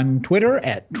me on Twitter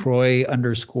at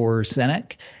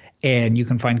Troy_Senek, and you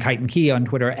can find Kite and Key on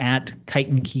Twitter at Kite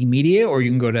and Key Media, or you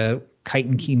can go to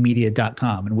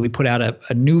kiteandkeymedia.com, and we put out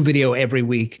a new video every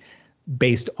week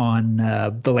based on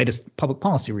the latest public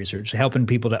policy research, helping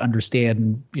people to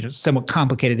understand, somewhat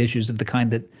complicated issues of the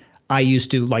kind that I used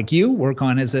to, like you, work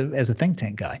on as a think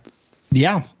tank guy.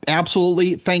 Yeah,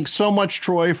 absolutely. Thanks so much,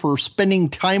 Troy, for spending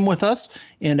time with us,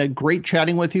 and a great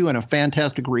chatting with you, and a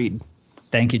fantastic read.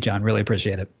 Thank you, John. Really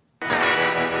appreciate it.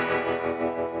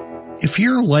 If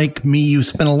you're like me, you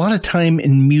spend a lot of time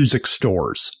in music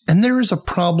stores, and there is a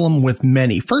problem with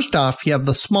many. First off, you have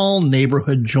the small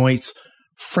neighborhood joints,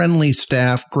 friendly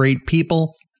staff, great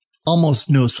people, almost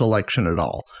no selection at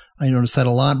all. I notice that a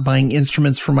lot buying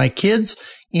instruments for my kids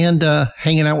and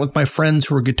hanging out with my friends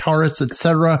who are guitarists,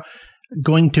 etc.,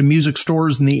 going to music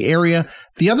stores in the area.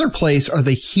 The other place are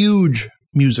the huge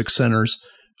music centers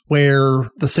where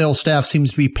the sales staff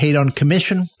seems to be paid on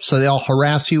commission, so they all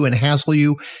harass you and hassle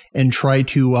you and try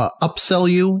to upsell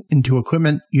you into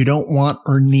equipment you don't want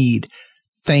or need.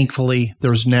 Thankfully,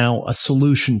 there's now a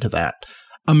solution to that.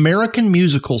 American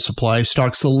Musical Supply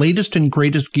stocks the latest and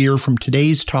greatest gear from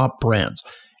today's top brands.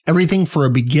 Everything for a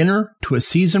beginner to a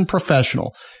seasoned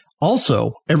professional.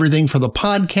 Also, everything for the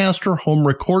podcaster, home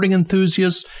recording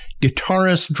enthusiasts,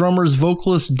 guitarists, drummers,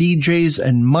 vocalists, DJs,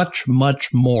 and much,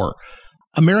 much more.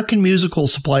 American Musical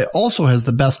Supply also has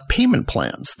the best payment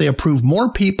plans. They approve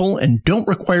more people and don't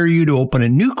require you to open a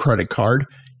new credit card.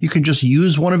 You can just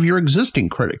use one of your existing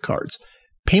credit cards.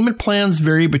 Payment plans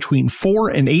vary between 4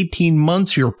 and 18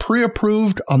 months. You're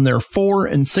pre-approved on their 4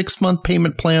 and 6 month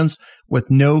payment plans with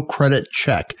no credit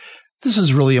check. This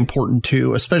is really important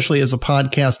too, especially as a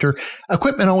podcaster.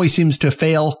 Equipment always seems to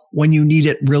fail when you need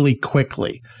it really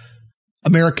quickly.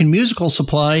 American Musical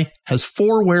Supply has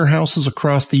 4 warehouses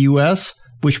across the U.S.,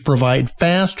 which provide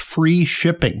fast, free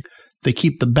shipping. They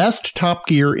keep the best top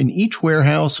gear in each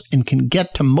warehouse and can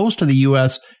get to most of the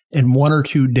U.S. in 1 or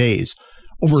 2 days.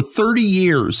 Over 30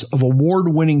 years of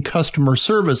award-winning customer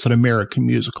service at American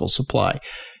Musical Supply.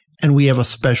 And we have a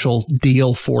special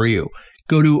deal for you.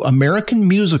 Go to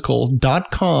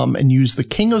AmericanMusical.com and use the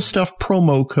King of Stuff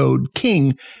promo code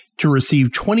KING to receive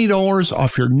 $20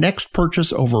 off your next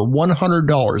purchase over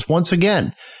 $100. Once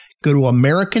again, go to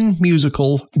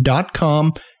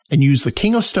AmericanMusical.com and use the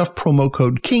King of Stuff promo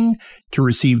code KING to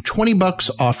receive $20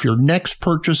 off your next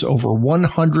purchase over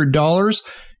 $100.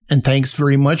 And thanks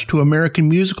very much to American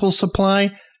Musical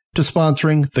Supply to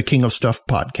sponsoring the King of Stuff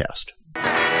podcast.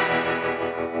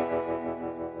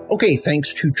 Okay,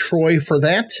 thanks to Troy for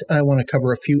that. I want to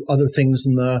cover a few other things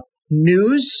in the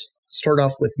news. Start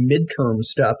off with midterm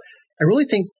stuff. I really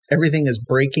think everything is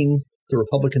breaking the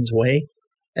Republicans' way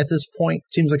at this point.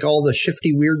 Seems like all the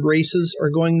shifty, weird races are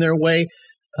going their way.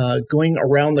 Going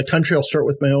around the country, I'll start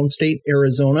with my own state,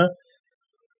 Arizona.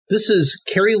 This is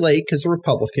Kari Lake as a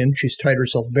Republican. She's tied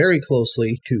herself very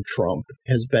closely to Trump,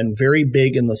 has been very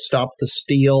big in the Stop the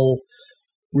Steal,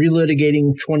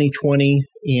 relitigating 2020,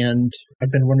 and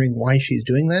I've been wondering why she's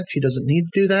doing that. She doesn't need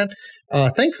to do that.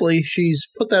 Thankfully, she's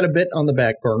put that a bit on the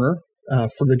back burner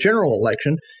for the general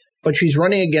election, but she's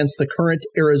running against the current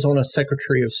Arizona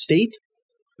Secretary of State,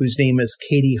 whose name is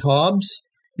Katie Hobbs.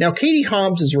 Now, Katie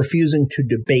Hobbs is refusing to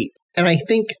debate, and I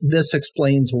think this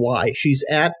explains why. She's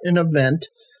at an event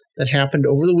that happened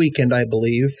over the weekend, I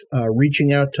believe,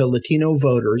 reaching out to Latino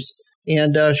voters,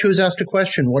 and she was asked a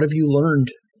question, what have you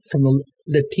learned from the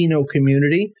Latino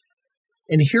community?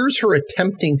 And here's her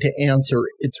attempting to answer.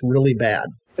 It's really bad.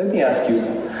 Let me ask you,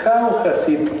 how has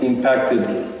it impacted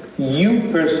you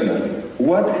personally?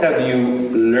 What have you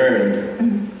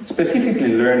learned,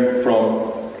 specifically learned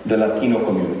from the Latino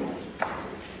community?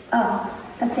 Oh,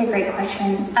 that's a great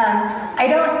question. I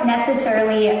don't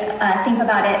necessarily think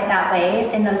about it that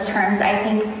way in those terms. I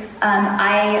think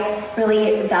I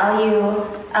really value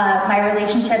my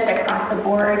relationships across the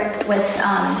board with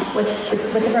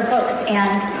different folks,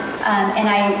 and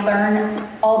I learn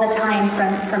all the time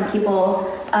from people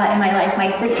in my life. My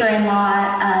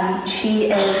sister-in-law,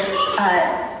 she is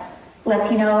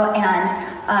Latino, and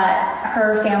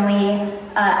her family.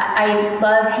 I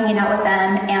love hanging out with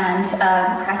them and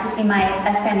practicing my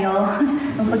Espanol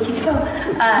un poquito.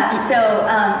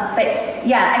 But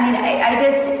yeah, I mean,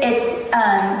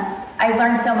 I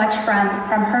learned so much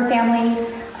from her family.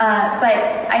 But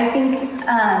I think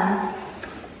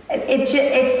it's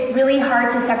really hard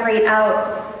to separate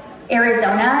out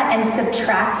Arizona and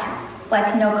subtract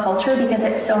Latino culture because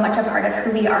it's so much a part of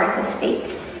who we are as a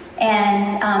state. And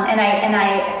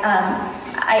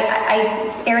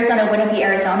Arizona wouldn't be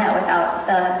Arizona without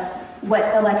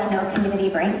what the Latino community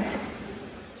brings.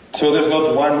 So there's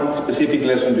not one specific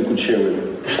lesson you could share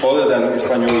with me, other than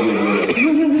Espanol with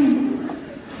you.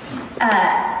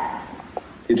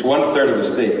 It's 1/3 of the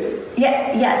state.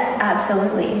 Yeah. Yes.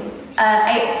 Absolutely.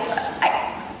 I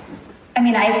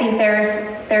mean, I think there's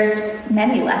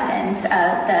many lessons.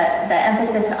 The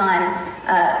emphasis on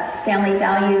family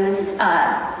values,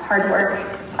 hard work.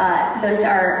 Those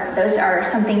are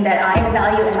something that I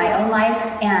value in my own life,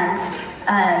 and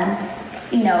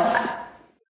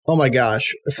Oh my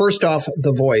gosh! First off,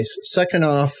 the voice. Second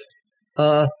off,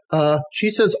 she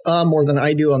says more than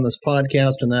I do on this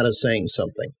podcast, and that is saying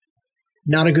something.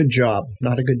 Not a good job.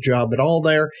 Not a good job at all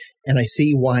there. And I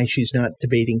see why she's not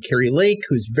debating Kari Lake,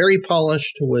 who's very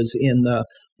polished, she was in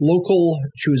local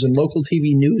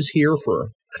TV news here for,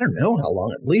 I don't know how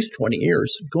long, at least 20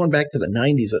 years, going back to the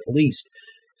 90s at least.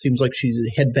 Seems like she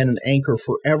had been an anchor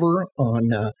forever on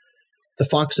the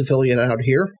Fox affiliate out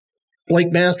here.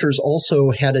 Blake Masters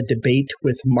also had a debate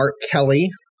with Mark Kelly,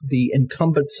 the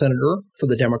incumbent senator for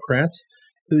the Democrats,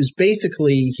 who's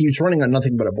basically, he's running on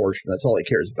nothing but abortion. That's all he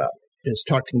cares about, is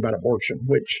talking about abortion,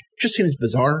 which just seems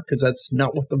bizarre because that's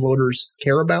not what the voters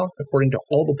care about, according to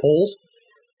all the polls.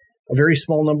 A very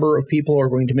small number of people are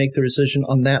going to make their decision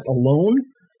on that alone.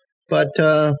 But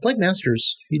Blake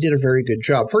Masters, he did a very good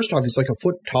job. First off, he's like a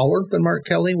foot taller than Mark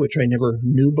Kelly, which I never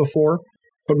knew before.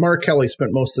 But Mark Kelly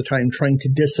spent most of the time trying to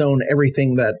disown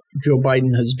everything that Joe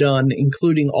Biden has done,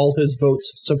 including all his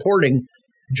votes supporting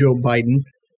Joe Biden.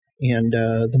 And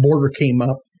the border came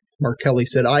up. Mark Kelly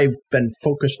said, I've been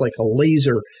focused like a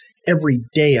laser. Every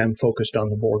day I'm focused on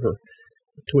the border.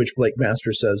 To which Blake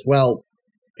Masters says, well,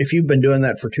 if you've been doing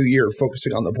that for 2 years,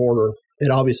 focusing on the border, it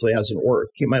obviously hasn't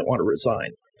worked. You might want to resign.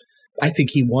 I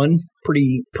think he won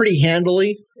pretty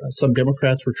handily. Some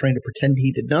Democrats were trying to pretend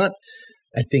he did not.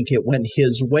 I think it went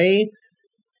his way.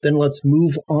 Then let's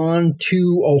move on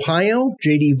to Ohio.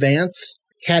 J.D. Vance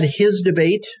had his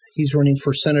debate. He's running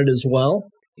for Senate as well.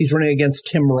 He's running against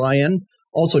Tim Ryan.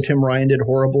 Also, Tim Ryan did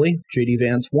horribly. J.D.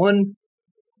 Vance won.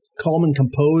 Calm and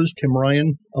composed. Tim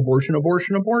Ryan, abortion,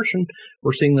 abortion, abortion.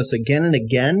 We're seeing this again and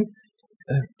again.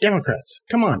 Democrats,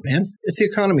 come on, man. It's the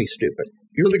economy, stupid.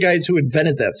 You're the guys who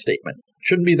invented that statement.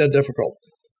 Shouldn't be that difficult.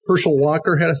 Herschel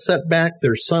Walker had a setback.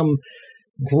 There's some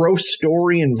gross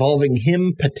story involving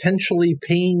him potentially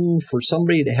paying for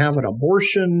somebody to have an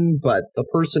abortion, but the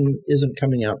person isn't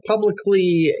coming out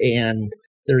publicly, and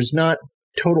there's not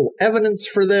total evidence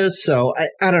for this. So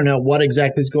I don't know what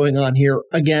exactly is going on here.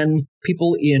 Again,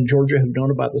 people in Georgia have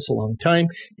known about this a long time.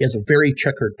 He has a very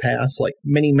checkered past, like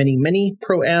many, many, many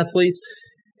pro athletes.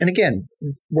 And again,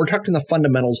 we're talking the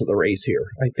fundamentals of the race here.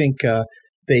 I think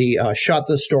they shot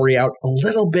this story out a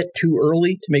little bit too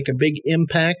early to make a big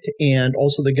impact. And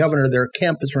also the governor there,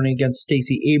 Kemp, is running against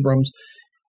Stacey Abrams,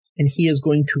 and he is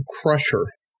going to crush her.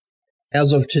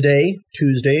 As of today,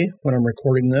 Tuesday, when I'm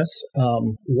recording this,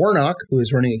 Warnock, who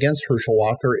is running against Herschel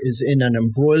Walker, is in an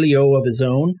imbroglio of his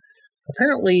own.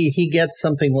 Apparently, he gets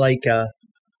something like a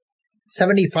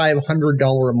 $7,500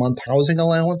 a month housing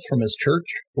allowance from his church,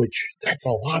 which that's a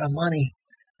lot of money.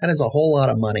 That is a whole lot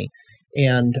of money.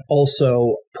 And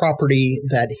also property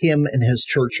that him and his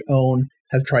church own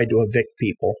have tried to evict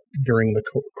people during the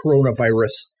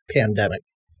coronavirus pandemic.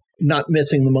 Not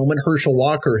missing the moment, Herschel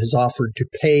Walker has offered to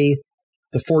pay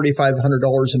the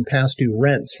 $4,500 in past due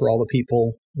rents for all the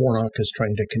people Warnock is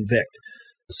trying to convict.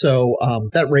 So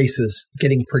that race is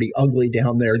getting pretty ugly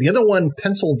down there. The other one,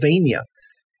 Pennsylvania.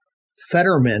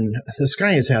 Fetterman, this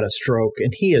guy has had a stroke,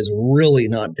 and he is really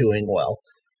not doing well.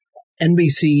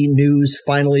 NBC News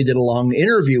finally did a long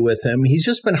interview with him. He's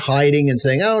just been hiding and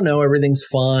saying, oh, no, everything's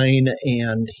fine.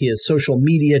 And his social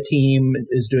media team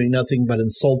is doing nothing but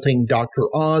insulting Dr.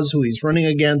 Oz, who he's running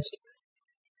against.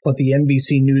 But the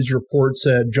NBC News report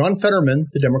said John Fetterman,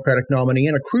 the Democratic nominee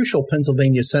in a crucial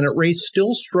Pennsylvania Senate race,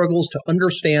 still struggles to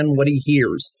understand what he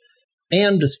hears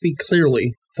and to speak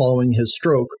clearly following his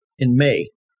stroke in May.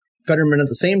 Fetterman at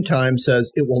the same time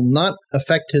says it will not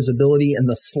affect his ability in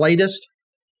the slightest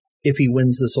if he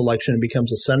wins this election and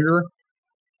becomes a senator.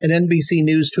 And NBC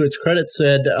News, to its credit,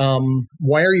 said,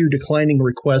 why are you declining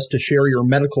requests to share your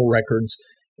medical records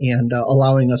and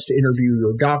allowing us to interview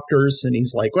your doctors? And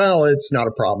he's like, well, it's not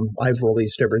a problem. I've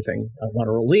released everything I want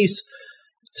to release.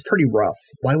 It's pretty rough.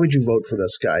 Why would you vote for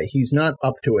this guy? He's not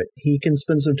up to it. He can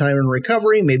spend some time in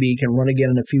recovery. Maybe he can run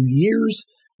again in a few years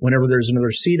whenever there's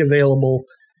another seat available.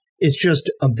 It's just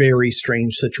a very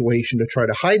strange situation to try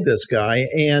to hide this guy.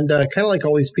 And kind of like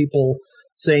all these people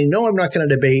saying, no, I'm not going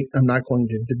to debate. I'm not going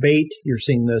to debate. You're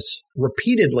seeing this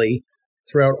repeatedly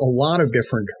throughout a lot of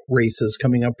different races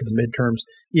coming up to the midterms.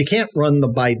 You can't run the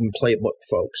Biden playbook,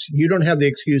 folks. You don't have the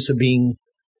excuse of being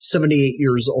 78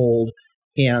 years old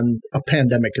and a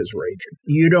pandemic is raging.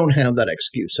 You don't have that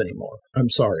excuse anymore. I'm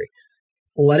sorry.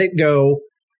 Let it go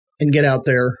and get out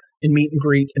there and meet and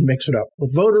greet and mix it up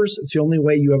with voters. It's the only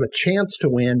way you have a chance to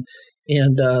win.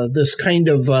 And this kind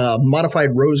of modified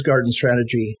Rose Garden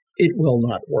strategy, it will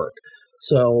not work.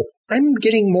 So I'm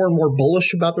getting more and more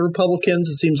bullish about the Republicans.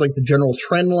 It seems like the general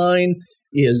trend line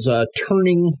is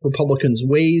turning Republicans'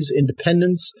 ways.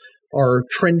 Independents are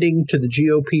trending to the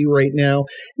GOP right now.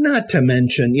 Not to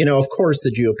mention, of course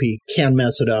the GOP can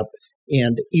mess it up.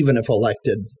 And even if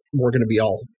elected, we're going to be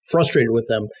all frustrated with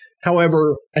them.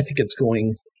 However, I think it's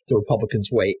going the Republicans'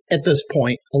 way at this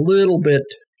point, a little bit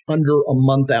under a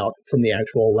month out from the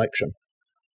actual election.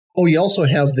 Oh, you also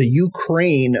have the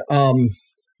Ukraine.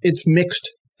 It's mixed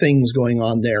things going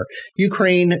on there.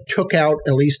 Ukraine took out,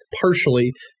 at least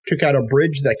partially, took out a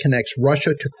bridge that connects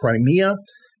Russia to Crimea.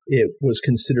 It was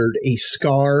considered a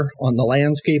scar on the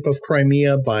landscape of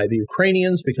Crimea by the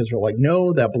Ukrainians because they're like,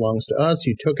 no, that belongs to us.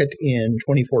 You took it in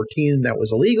 2014 and that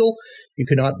was illegal. You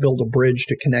could not build a bridge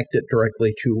to connect it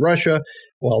directly to Russia.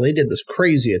 Well, they did this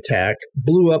crazy attack,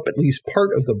 blew up at least part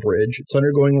of the bridge. It's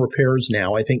undergoing repairs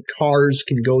now. I think cars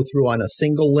can go through on a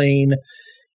single lane,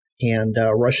 and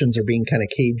Russians are being kind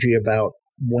of cagey about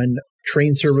when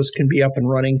train service can be up and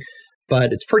running.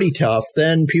 But it's pretty tough.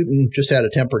 Then Putin just had a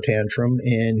temper tantrum,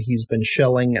 and he's been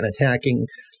shelling and attacking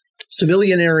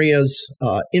civilian areas,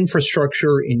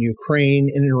 infrastructure in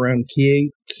Ukraine, in and around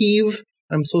Kyiv,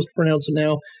 I'm supposed to pronounce it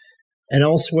now, and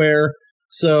elsewhere.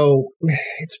 So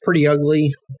it's pretty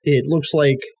ugly. It looks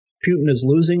like Putin is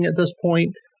losing at this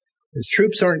point. His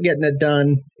troops aren't getting it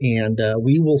done, and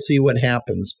we will see what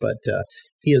happens. But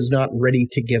he is not ready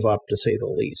to give up, to say the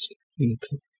least. He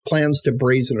plans to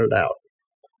brazen it out.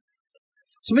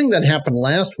 Something that happened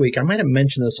last week, I might have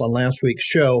mentioned this on last week's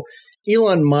show,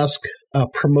 Elon Musk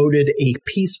promoted a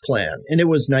peace plan, and it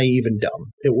was naive and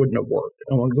dumb. It wouldn't have worked.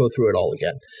 I won't go through it all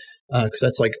again, because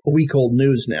that's like a week-old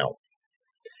news now.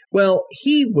 Well,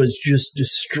 he was just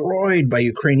destroyed by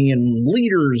Ukrainian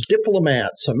leaders,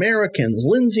 diplomats, Americans,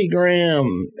 Lindsey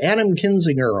Graham, Adam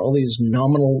Kinzinger, all these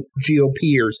nominal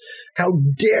GOPers. How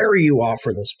dare you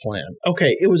offer this plan?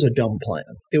 Okay, it was a dumb plan.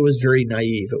 It was very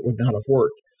naive. It would not have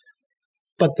worked.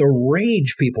 But the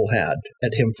rage people had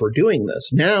at him for doing this.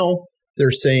 Now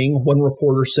they're saying, one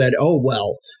reporter said, oh,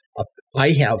 well,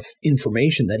 I have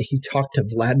information that he talked to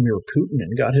Vladimir Putin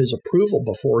and got his approval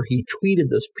before he tweeted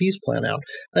this peace plan out.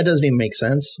 That doesn't even make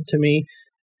sense to me.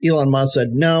 Elon Musk said,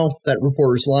 no, that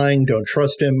reporter's lying. Don't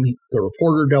trust him. The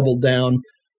reporter doubled down.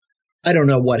 I don't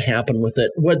know what happened with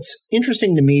it. What's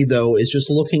interesting to me, though, is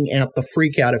just looking at the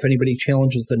freak out if anybody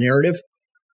challenges the narrative.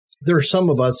 There are some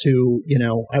of us who,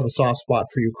 have a soft spot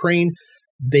for Ukraine.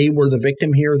 They were the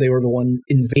victim here. They were the one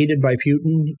invaded by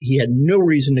Putin. He had no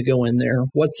reason to go in there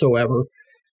whatsoever.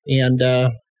 And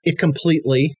it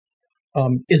completely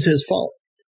is his fault.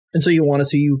 And so you want to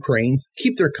see Ukraine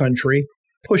keep their country,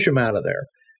 push them out of there.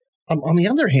 On the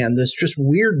other hand, this just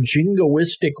weird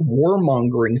jingoistic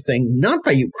warmongering thing, not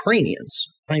by Ukrainians.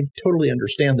 I totally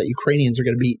understand that Ukrainians are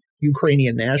going to be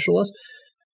Ukrainian nationalists.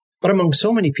 But among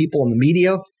so many people in the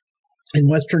media, in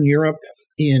Western Europe,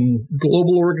 in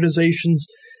global organizations,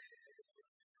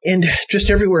 and just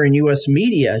everywhere in U.S.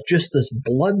 media, just this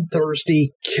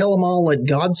bloodthirsty, kill them all, let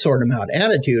God sort them out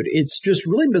attitude. It's just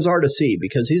really bizarre to see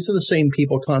because these are the same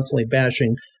people constantly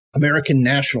bashing American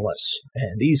nationalists,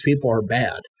 and these people are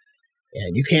bad.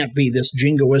 And you can't be this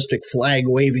jingoistic,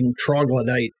 flag-waving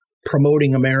troglodyte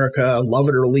promoting America, love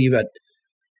it or leave it.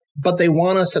 But they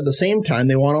want us at the same time,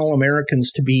 they want all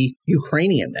Americans to be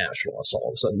Ukrainian nationalists all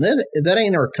of a sudden. That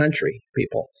ain't our country,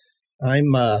 people. I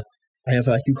have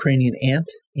a Ukrainian aunt,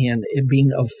 and being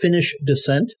of Finnish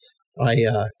descent, I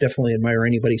definitely admire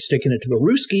anybody sticking it to the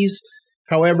Ruskies.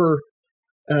 However,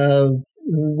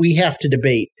 we have to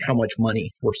debate how much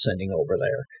money we're sending over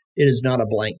there. It is not a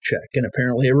blank check, and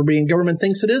apparently everybody in government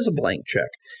thinks it is a blank check.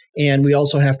 And we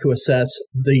also have to assess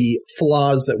the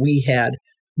flaws that we had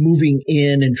moving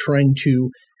in and trying to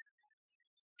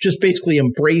just basically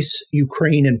embrace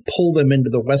Ukraine and pull them into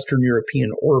the Western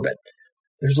European orbit.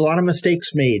 There's a lot of mistakes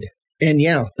made. And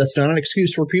yeah, that's not an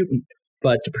excuse for Putin.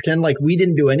 But to pretend like we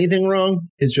didn't do anything wrong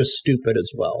is just stupid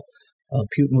as well.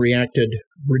 Putin reacted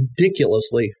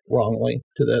ridiculously wrongly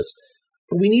to this.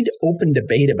 But we need open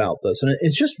debate about this. And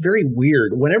it's just very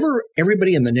weird. Whenever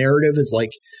everybody in the narrative is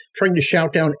like trying to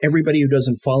shout down everybody who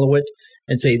doesn't follow it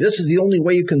and say, this is the only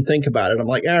way you can think about it, I'm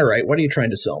like, all right, what are you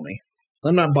trying to sell me?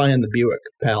 I'm not buying the Buick,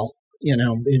 pal. You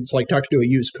know, it's like talking to a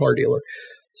used car dealer.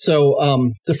 So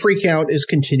the freak out is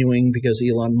continuing because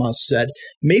Elon Musk said,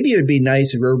 maybe it would be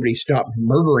nice if everybody stopped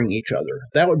murdering each other.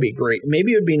 That would be great.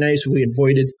 Maybe it would be nice if we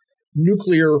avoided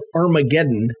nuclear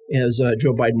Armageddon, as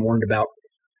Joe Biden warned about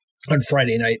on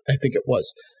Friday night, I think it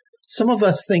was. Some of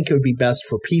us think it would be best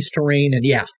for peace to reign. And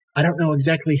yeah, I don't know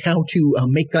exactly how to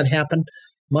make that happen.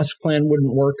 Musk's plan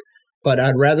wouldn't work. But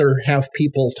I'd rather have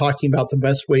people talking about the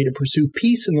best way to pursue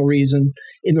peace in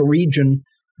the region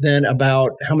than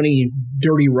about how many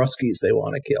dirty Ruskies they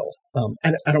want to kill.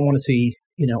 I don't want to see,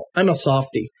 I'm a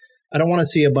softie. I don't want to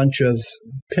see a bunch of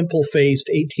pimple-faced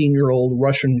 18-year-old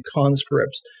Russian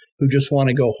conscripts who just want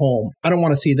to go home. I don't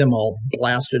want to see them all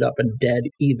blasted up and dead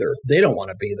either. They don't want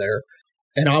to be there.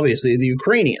 And obviously the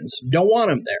Ukrainians don't want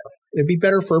them there. It'd be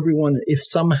better for everyone if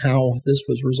somehow this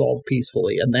was resolved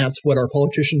peacefully. And that's what our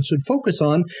politicians should focus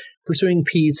on, pursuing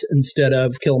peace instead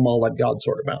of kill them all, let God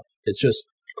sort them out. It's just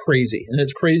crazy. And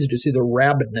it's crazy to see the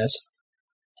rabidness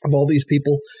of all these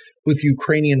people with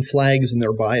Ukrainian flags in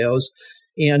their bios.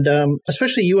 And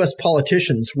especially U.S.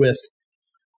 politicians with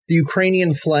the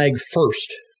Ukrainian flag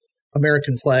first,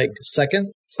 American flag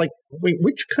second. It's like, wait,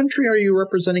 which country are you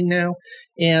representing now?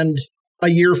 And a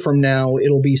year from now,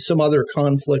 it'll be some other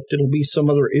conflict. It'll be some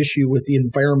other issue with the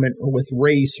environment or with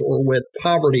race or with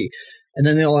poverty. And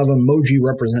then they'll have emoji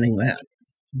representing that.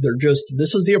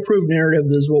 This is the approved narrative.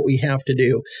 This is what we have to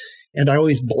do. And I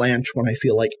always blanch when I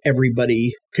feel like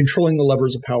everybody controlling the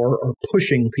levers of power are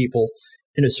pushing people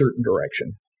in a certain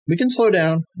direction. We can slow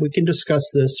down. We can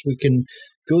discuss this. We can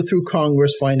go through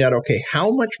Congress, find out, okay,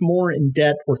 how much more in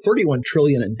debt? We're $31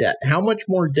 trillion in debt. How much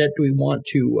more debt do we want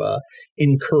to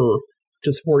incur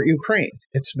to support Ukraine?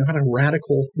 It's not a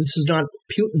radical, this is not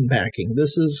Putin backing.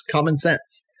 This is common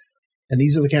sense. And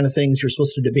these are the kind of things you're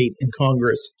supposed to debate in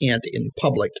Congress and in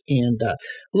public. And a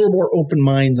little more open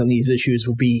minds on these issues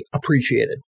would be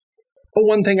appreciated. Oh,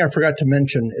 one thing I forgot to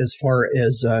mention as far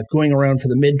as going around for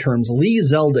the midterms, Lee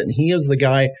Zeldin, he is the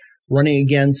guy running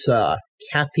against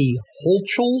Kathy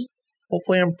Hochul,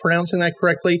 hopefully I'm pronouncing that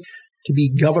correctly, to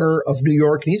be governor of New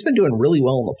York. And he's been doing really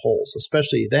well in the polls,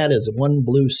 especially that is one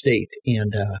blue state.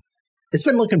 And it's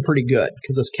been looking pretty good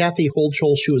because this Kathy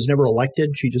Hochul, she was never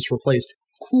elected. She just replaced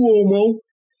Cuomo.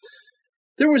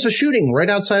 There was a shooting right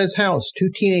outside his house. 2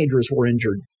 teenagers were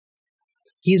injured.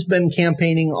 He's been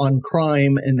campaigning on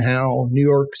crime and how New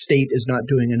York State is not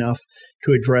doing enough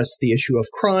to address the issue of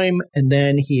crime. And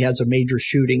then he has a major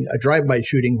shooting, a drive-by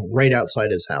shooting right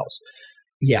outside his house.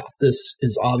 Yeah, this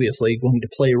is obviously going to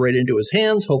play right into his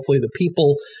hands. Hopefully the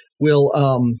people will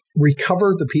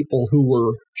recover the people who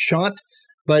were shot.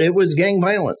 But it was gang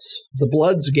violence. The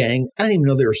Bloods gang. I didn't even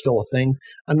know they were still a thing.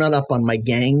 I'm not up on my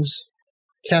gangs.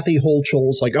 Kathy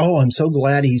Hochul's like, oh, I'm so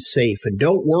glad he's safe. And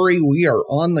don't worry, we are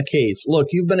on the case. Look,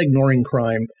 you've been ignoring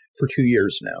crime for 2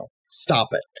 years now. Stop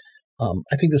it.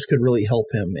 I think this could really help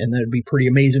him. And that'd be pretty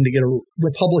amazing to get a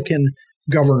Republican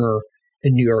governor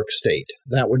in New York State.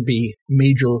 That would be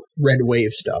major red wave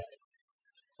stuff.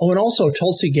 Oh, and also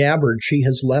Tulsi Gabbard, she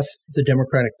has left the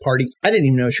Democratic Party. I didn't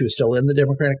even know she was still in the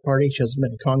Democratic Party. She hasn't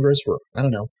been in Congress for,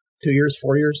 2 years,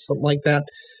 4 years, something like that.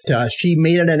 She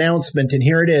made an announcement, and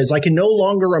here it is. I can no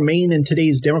longer remain in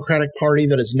today's Democratic Party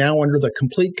that is now under the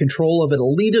complete control of an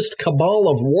elitist cabal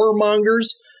of warmongers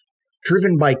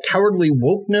driven by cowardly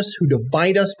wokeness who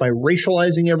divide us by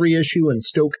racializing every issue and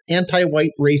stoke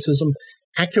anti-white racism,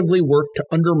 actively work to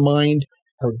undermine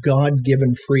our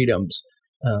God-given freedoms.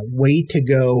 Way to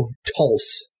go,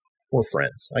 Tulsi, or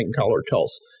friends. I can call her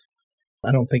Tulsi.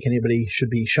 I don't think anybody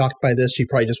should be shocked by this. She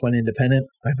probably just went independent.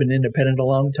 I've been independent a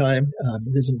long time.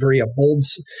 It isn't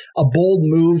a bold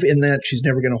move in that she's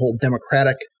never going to hold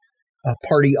Democratic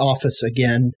Party office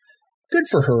again. Good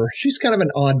for her. She's kind of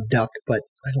an odd duck, but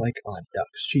I like odd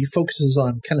ducks. She focuses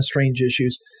on kind of strange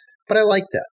issues, but I like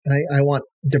that. I want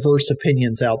diverse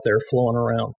opinions out there flowing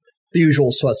around. The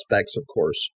usual suspects, of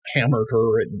course, hammered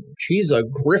her, and she's a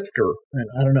grifter. And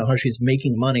I don't know how she's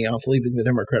making money off leaving the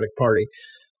Democratic Party.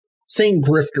 Saying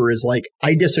grifter is like,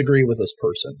 I disagree with this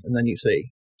person. And then you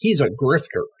say, he's a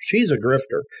grifter. She's a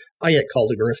grifter. I get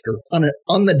called a grifter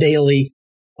on the daily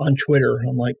on Twitter.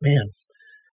 I'm like, man,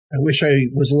 I wish I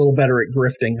was a little better at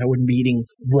grifting. I wouldn't be eating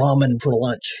ramen for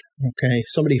lunch. Okay,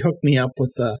 somebody hook me up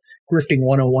with a Grifting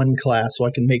 101 class so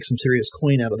I can make some serious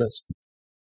coin out of this.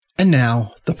 And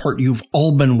now, the part you've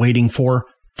all been waiting for,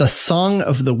 the Song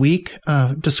of the Week.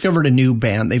 Discovered a new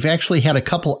band. They've actually had a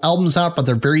couple albums out, but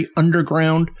they're very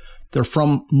underground. They're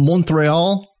from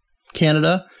Montreal,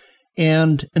 Canada.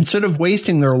 And instead of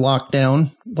wasting their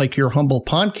lockdown, like your humble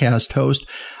podcast host,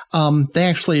 they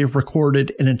actually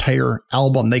recorded an entire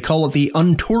album. They call it the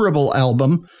Untourable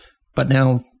album, but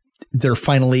now they're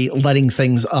finally letting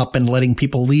things up and letting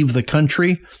people leave the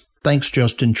country. Thanks,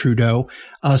 Justin Trudeau.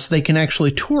 So they can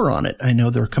actually tour on it. I know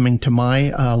they're coming to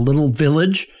my little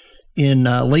village in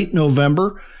late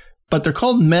November, but they're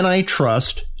called Men I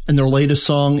Trust, and their latest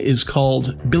song is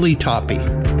called Billy Toppy.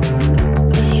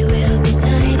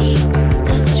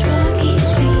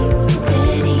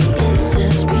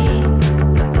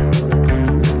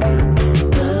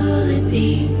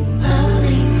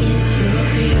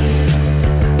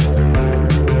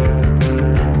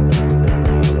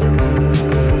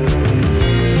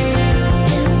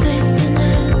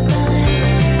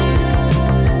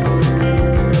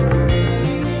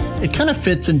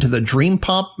 Fits into the dream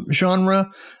pop genre,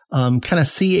 kind of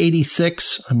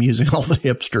C86. I'm using all the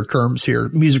hipster terms here.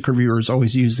 Music reviewers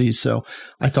always use these, so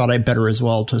I thought I'd better as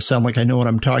well to sound like I know what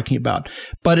I'm talking about.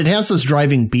 But it has this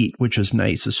driving beat, which is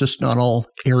nice. It's just not all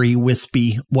airy,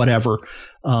 wispy, whatever.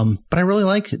 But I really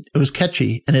liked it. It was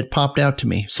catchy, and it popped out to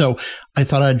me. So I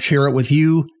thought I'd share it with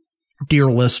you, dear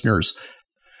listeners.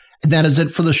 And that is it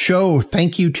for the show.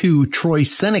 Thank you to Troy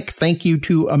Senik. Thank you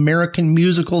to American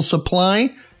Musical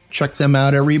Supply. Check them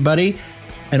out, everybody.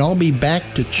 And I'll be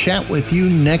back to chat with you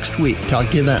next week. Talk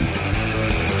to you then.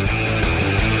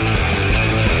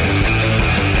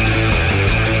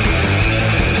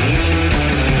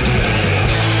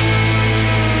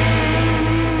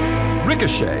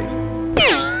 Ricochet.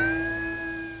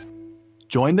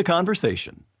 Join the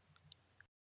conversation.